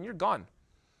 Okay, then you're gone.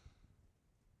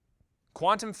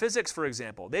 Quantum physics, for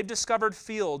example. They've discovered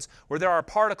fields where there are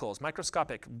particles,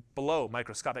 microscopic, below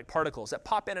microscopic particles that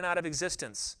pop in and out of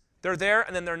existence. They're there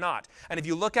and then they're not. And if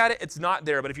you look at it, it's not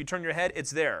there. But if you turn your head,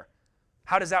 it's there.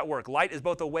 How does that work? Light is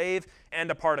both a wave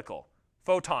and a particle.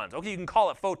 Photons. Okay, you can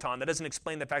call it photon. That doesn't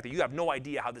explain the fact that you have no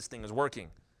idea how this thing is working.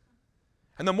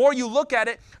 And the more you look at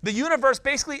it, the universe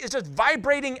basically is just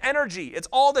vibrating energy. It's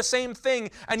all the same thing,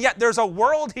 and yet there's a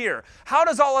world here. How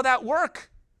does all of that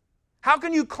work? How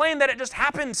can you claim that it just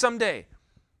happened someday?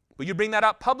 But you bring that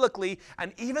up publicly,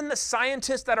 and even the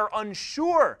scientists that are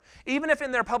unsure, even if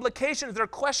in their publications they're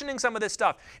questioning some of this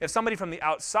stuff, if somebody from the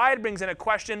outside brings in a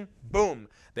question, boom,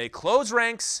 they close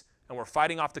ranks, and we're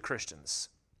fighting off the Christians.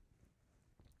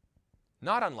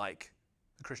 Not unlike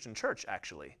the Christian church,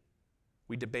 actually.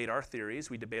 We debate our theories,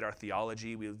 we debate our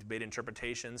theology, we debate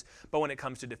interpretations, but when it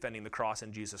comes to defending the cross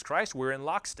and Jesus Christ, we're in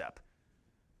lockstep.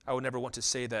 I would never want to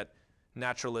say that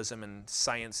naturalism and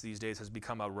science these days has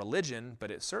become a religion,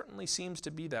 but it certainly seems to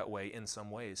be that way in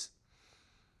some ways.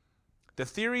 The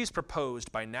theories proposed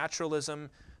by naturalism,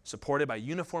 supported by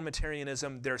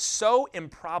uniformitarianism, they're so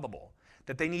improbable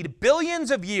that they need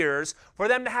billions of years for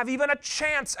them to have even a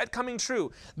chance at coming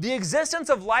true. The existence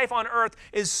of life on earth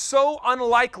is so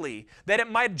unlikely that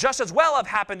it might just as well have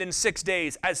happened in 6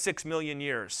 days as 6 million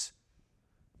years.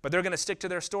 But they're going to stick to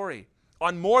their story.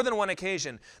 On more than one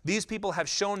occasion, these people have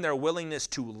shown their willingness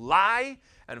to lie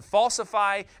and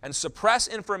falsify and suppress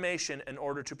information in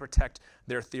order to protect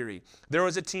their theory. There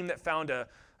was a team that found a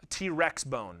T-Rex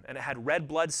bone, and it had red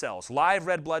blood cells, live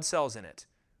red blood cells in it,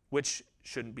 which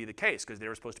shouldn't be the case because they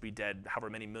were supposed to be dead however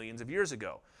many millions of years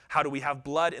ago. How do we have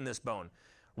blood in this bone?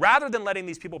 Rather than letting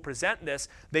these people present this,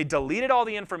 they deleted all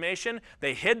the information,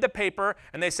 they hid the paper,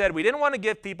 and they said, we didn't want to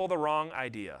give people the wrong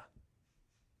idea.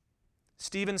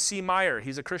 Stephen C. Meyer,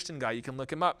 he's a Christian guy, you can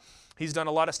look him up. He's done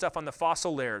a lot of stuff on the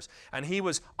fossil layers, and he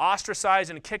was ostracized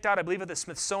and kicked out, I believe, at the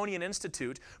Smithsonian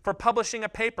Institute for publishing a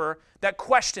paper that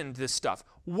questioned this stuff.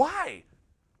 Why?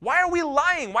 Why are we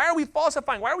lying? Why are we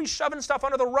falsifying? Why are we shoving stuff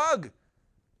under the rug?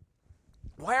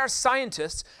 Why are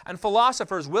scientists and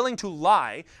philosophers willing to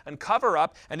lie and cover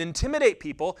up and intimidate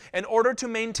people in order to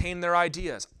maintain their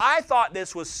ideas? I thought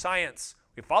this was science.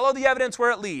 We follow the evidence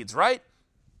where it leads, right?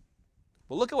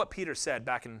 Well, look at what Peter said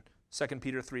back in 2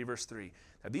 Peter 3, verse 3.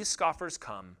 That these scoffers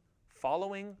come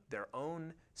following their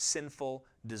own sinful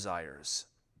desires.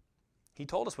 He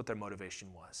told us what their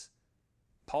motivation was.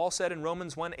 Paul said in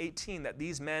Romans 1:18 that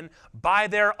these men, by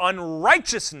their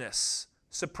unrighteousness,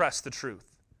 suppress the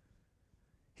truth.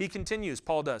 He continues,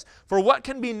 Paul does, for what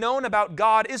can be known about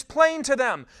God is plain to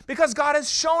them, because God has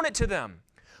shown it to them.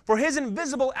 For his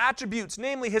invisible attributes,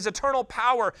 namely his eternal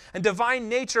power and divine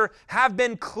nature, have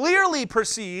been clearly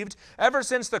perceived ever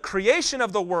since the creation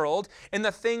of the world in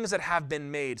the things that have been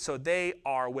made, so they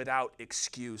are without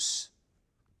excuse.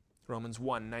 Romans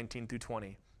 1:19 through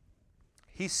 20.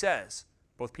 He says,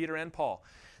 both Peter and Paul,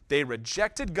 they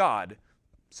rejected God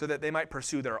so that they might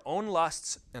pursue their own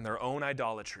lusts and their own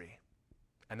idolatry.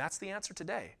 And that's the answer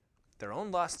today. Their own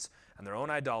lusts and their own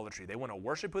idolatry. They want to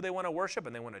worship who they want to worship,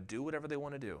 and they want to do whatever they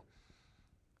want to do.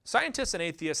 Scientists and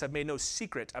atheists have made no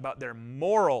secret about their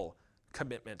moral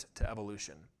commitment to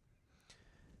evolution.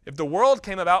 If the world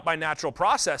came about by natural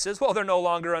processes, well, they're no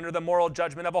longer under the moral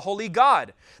judgment of a holy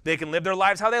God. They can live their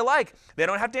lives how they like. They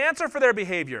don't have to answer for their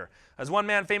behavior. As one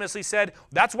man famously said,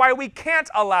 that's why we can't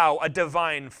allow a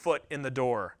divine foot in the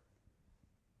door.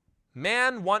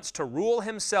 Man wants to rule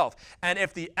himself, and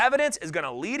if the evidence is going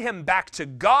to lead him back to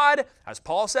God, as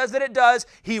Paul says that it does,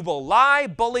 he will lie,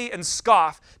 bully, and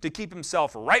scoff to keep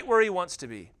himself right where he wants to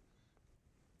be.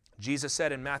 Jesus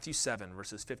said in Matthew 7,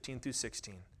 verses 15 through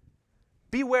 16,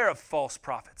 "Beware of false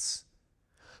prophets,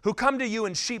 who come to you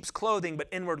in sheep's clothing, but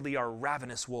inwardly are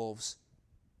ravenous wolves.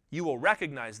 You will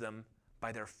recognize them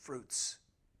by their fruits."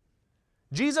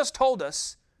 Jesus told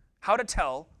us how to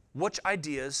tell which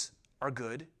ideas are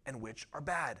good and which are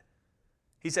bad.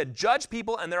 He said, judge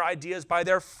people and their ideas by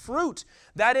their fruit.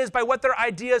 That is, by what their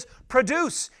ideas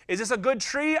produce. Is this a good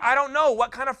tree? I don't know.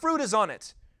 What kind of fruit is on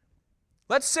it?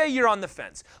 Let's say you're on the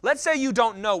fence. Let's say you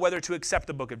don't know whether to accept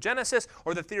the book of Genesis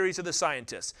or the theories of the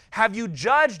scientists. Have you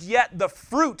judged yet the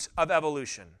fruit of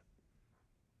evolution?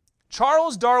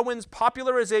 Charles Darwin's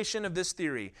popularization of this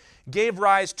theory gave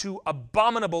rise to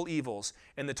abominable evils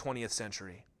in the 20th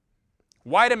century.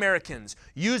 White Americans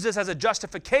used this as a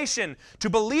justification to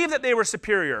believe that they were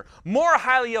superior, more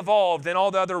highly evolved than all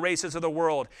the other races of the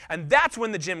world. And that's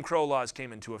when the Jim Crow laws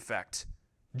came into effect,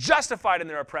 justified in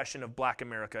their oppression of black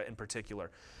America in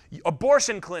particular.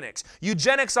 Abortion clinics,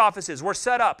 eugenics offices were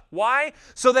set up. Why?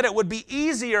 So that it would be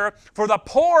easier for the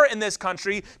poor in this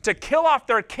country to kill off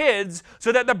their kids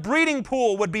so that the breeding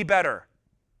pool would be better.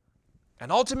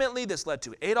 And ultimately, this led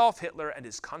to Adolf Hitler and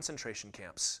his concentration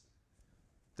camps.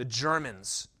 The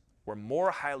Germans were more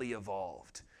highly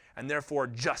evolved and therefore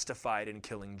justified in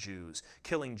killing Jews,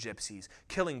 killing gypsies,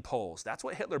 killing Poles. That's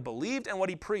what Hitler believed and what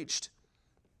he preached.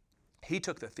 He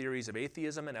took the theories of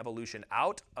atheism and evolution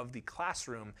out of the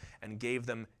classroom and gave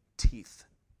them teeth.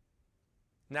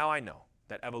 Now I know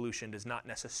that evolution does not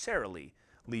necessarily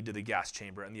lead to the gas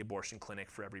chamber and the abortion clinic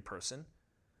for every person.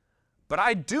 But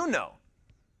I do know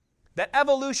that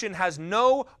evolution has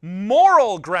no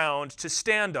moral ground to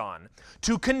stand on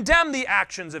to condemn the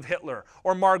actions of Hitler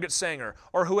or Margaret Sanger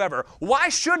or whoever. Why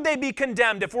should they be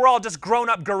condemned if we're all just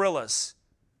grown-up gorillas?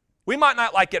 We might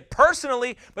not like it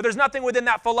personally, but there's nothing within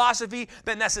that philosophy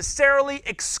that necessarily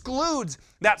excludes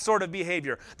that sort of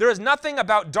behavior. There is nothing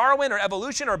about Darwin or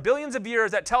evolution or billions of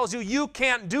years that tells you you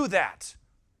can't do that.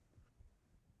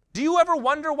 Do you ever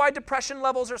wonder why depression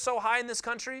levels are so high in this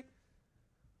country?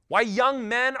 Why young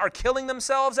men are killing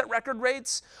themselves at record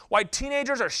rates? Why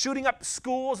teenagers are shooting up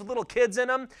schools with little kids in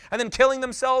them and then killing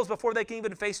themselves before they can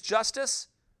even face justice?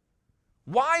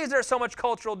 Why is there so much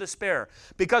cultural despair?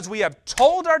 Because we have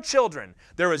told our children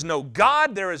there is no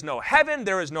God, there is no heaven,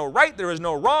 there is no right, there is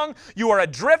no wrong. You are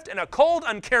adrift in a cold,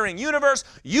 uncaring universe.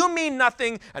 You mean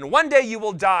nothing, and one day you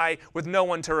will die with no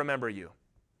one to remember you.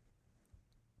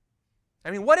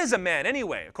 I mean, what is a man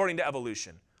anyway, according to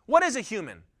evolution? What is a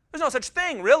human? There's no such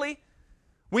thing, really.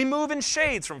 We move in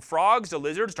shades from frogs to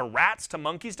lizards to rats to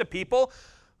monkeys to people.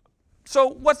 So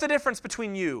what's the difference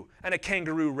between you and a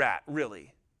kangaroo rat,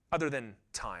 really? Other than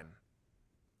time.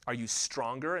 Are you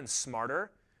stronger and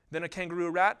smarter than a kangaroo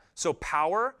rat? So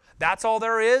power, that's all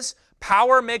there is?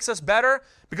 Power makes us better?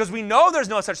 Because we know there's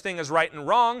no such thing as right and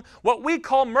wrong. What we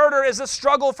call murder is a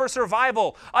struggle for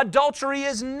survival. Adultery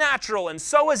is natural, and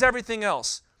so is everything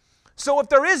else. So if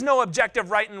there is no objective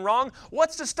right and wrong,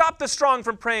 what's to stop the strong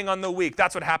from preying on the weak?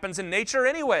 That's what happens in nature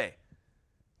anyway.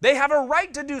 They have a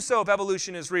right to do so if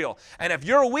evolution is real. And if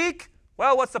you're weak,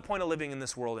 well, what's the point of living in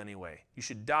this world anyway? You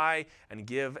should die and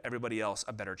give everybody else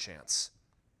a better chance.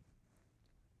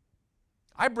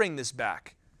 I bring this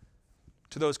back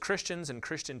to those Christians and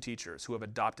Christian teachers who have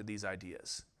adopted these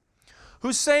ideas,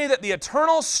 who say that the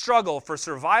eternal struggle for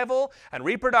survival and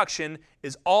reproduction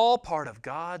is all part of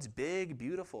God's big,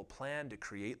 beautiful plan to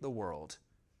create the world.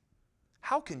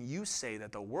 How can you say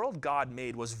that the world God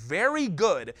made was very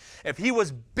good if he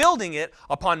was building it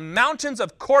upon mountains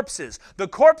of corpses, the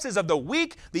corpses of the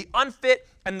weak, the unfit,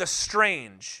 and the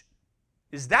strange?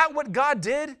 Is that what God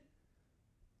did?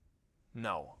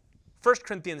 No. 1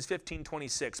 Corinthians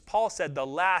 15:26, Paul said the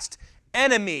last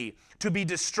enemy to be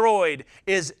destroyed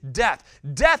is death.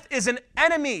 Death is an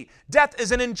enemy. Death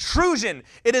is an intrusion.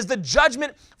 It is the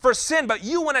judgment for sin. But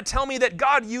you want to tell me that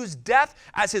God used death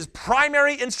as his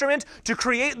primary instrument to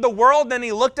create the world? Then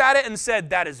he looked at it and said,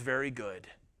 that is very good.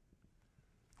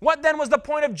 What then was the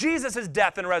point of Jesus'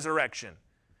 death and resurrection?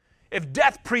 If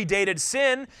death predated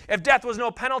sin, if death was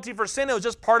no penalty for sin, it was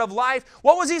just part of life,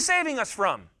 what was he saving us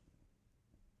from?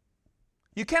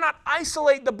 You cannot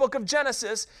isolate the book of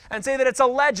Genesis and say that it's a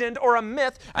legend or a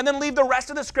myth and then leave the rest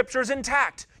of the scriptures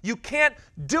intact. You can't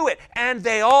do it. And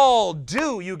they all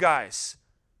do, you guys.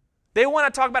 They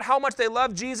want to talk about how much they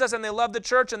love Jesus and they love the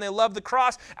church and they love the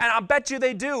cross, and I bet you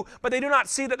they do, but they do not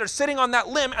see that they're sitting on that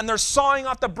limb and they're sawing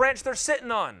off the branch they're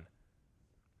sitting on.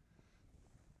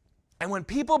 And when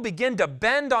people begin to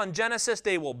bend on Genesis,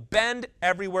 they will bend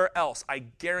everywhere else, I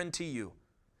guarantee you.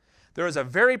 There is a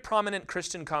very prominent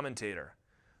Christian commentator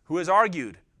who has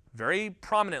argued very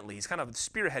prominently, he's kind of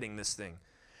spearheading this thing,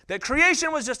 that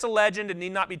creation was just a legend and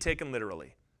need not be taken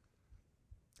literally.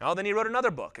 Well, then he wrote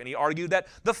another book, and he argued that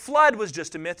the flood was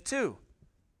just a myth too.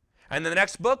 And then the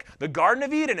next book, The Garden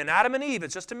of Eden and Adam and Eve,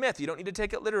 it's just a myth. You don't need to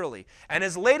take it literally. And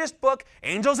his latest book,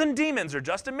 Angels and Demons, are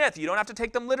just a myth. You don't have to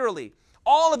take them literally.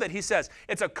 All of it, he says,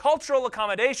 it's a cultural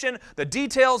accommodation. The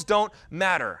details don't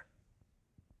matter.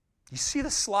 You see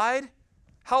the slide?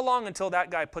 How long until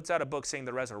that guy puts out a book saying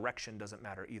the resurrection doesn't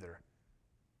matter either?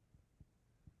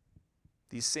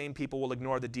 These same people will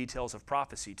ignore the details of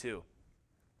prophecy too,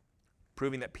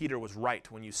 proving that Peter was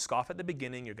right. When you scoff at the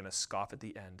beginning, you're going to scoff at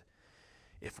the end.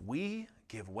 If we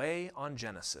give way on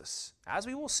Genesis, as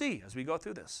we will see as we go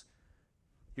through this,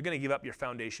 you're going to give up your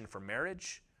foundation for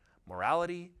marriage,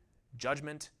 morality,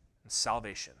 judgment, and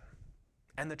salvation.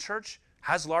 And the church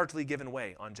has largely given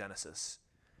way on Genesis.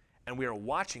 And we are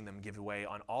watching them give way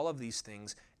on all of these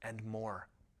things and more.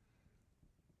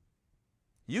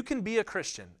 You can be a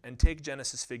Christian and take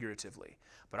Genesis figuratively,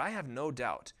 but I have no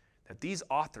doubt that these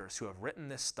authors who have written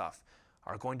this stuff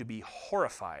are going to be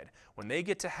horrified when they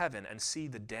get to heaven and see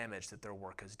the damage that their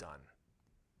work has done.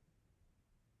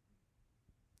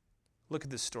 Look at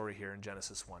this story here in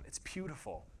Genesis 1. It's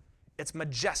beautiful. It's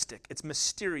majestic. It's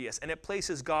mysterious. And it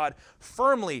places God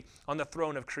firmly on the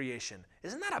throne of creation.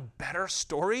 Isn't that a better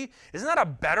story? Isn't that a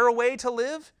better way to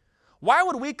live? Why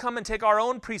would we come and take our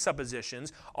own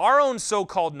presuppositions, our own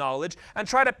so-called knowledge, and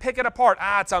try to pick it apart?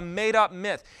 It's a made-up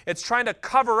myth. It's trying to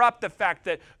cover up the fact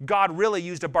that God really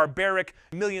used a barbaric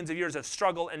millions of years of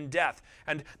struggle and death,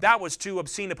 and that was too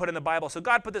obscene to put in the Bible. So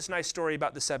God put this nice story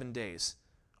about the 7 days.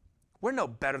 We're no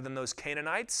better than those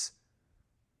Canaanites.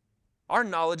 Our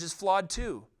knowledge is flawed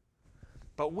too.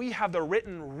 But we have the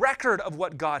written record of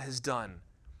what God has done.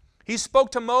 He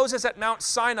spoke to Moses at Mount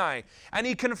Sinai, and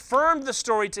he confirmed the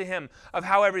story to him of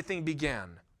how everything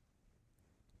began.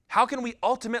 How can we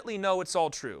ultimately know it's all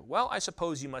true? Well, I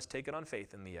suppose you must take it on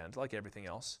faith in the end, like everything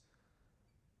else.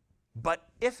 But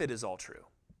if it is all true,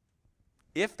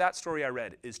 if that story I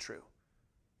read is true,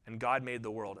 and God made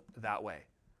the world that way,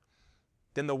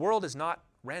 then the world is not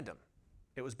random.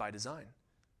 It was by design.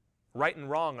 Right and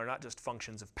wrong are not just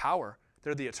functions of power.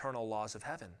 They're the eternal laws of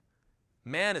heaven.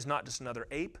 Man is not just another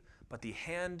ape, but the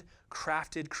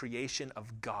hand-crafted creation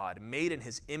of God, made in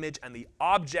his image and the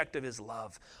object of his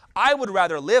love. I would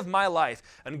rather live my life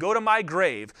and go to my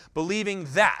grave believing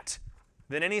that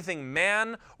than anything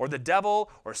man or the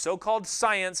devil or so-called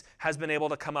science has been able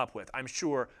to come up with. I'm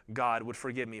sure God would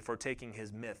forgive me for taking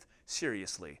his myth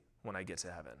seriously when I get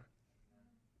to heaven.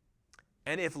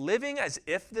 And if living as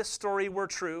if this story were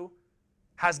true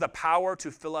has the power to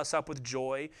fill us up with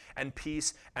joy and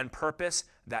peace and purpose,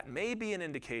 that may be an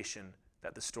indication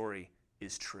that the story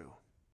is true.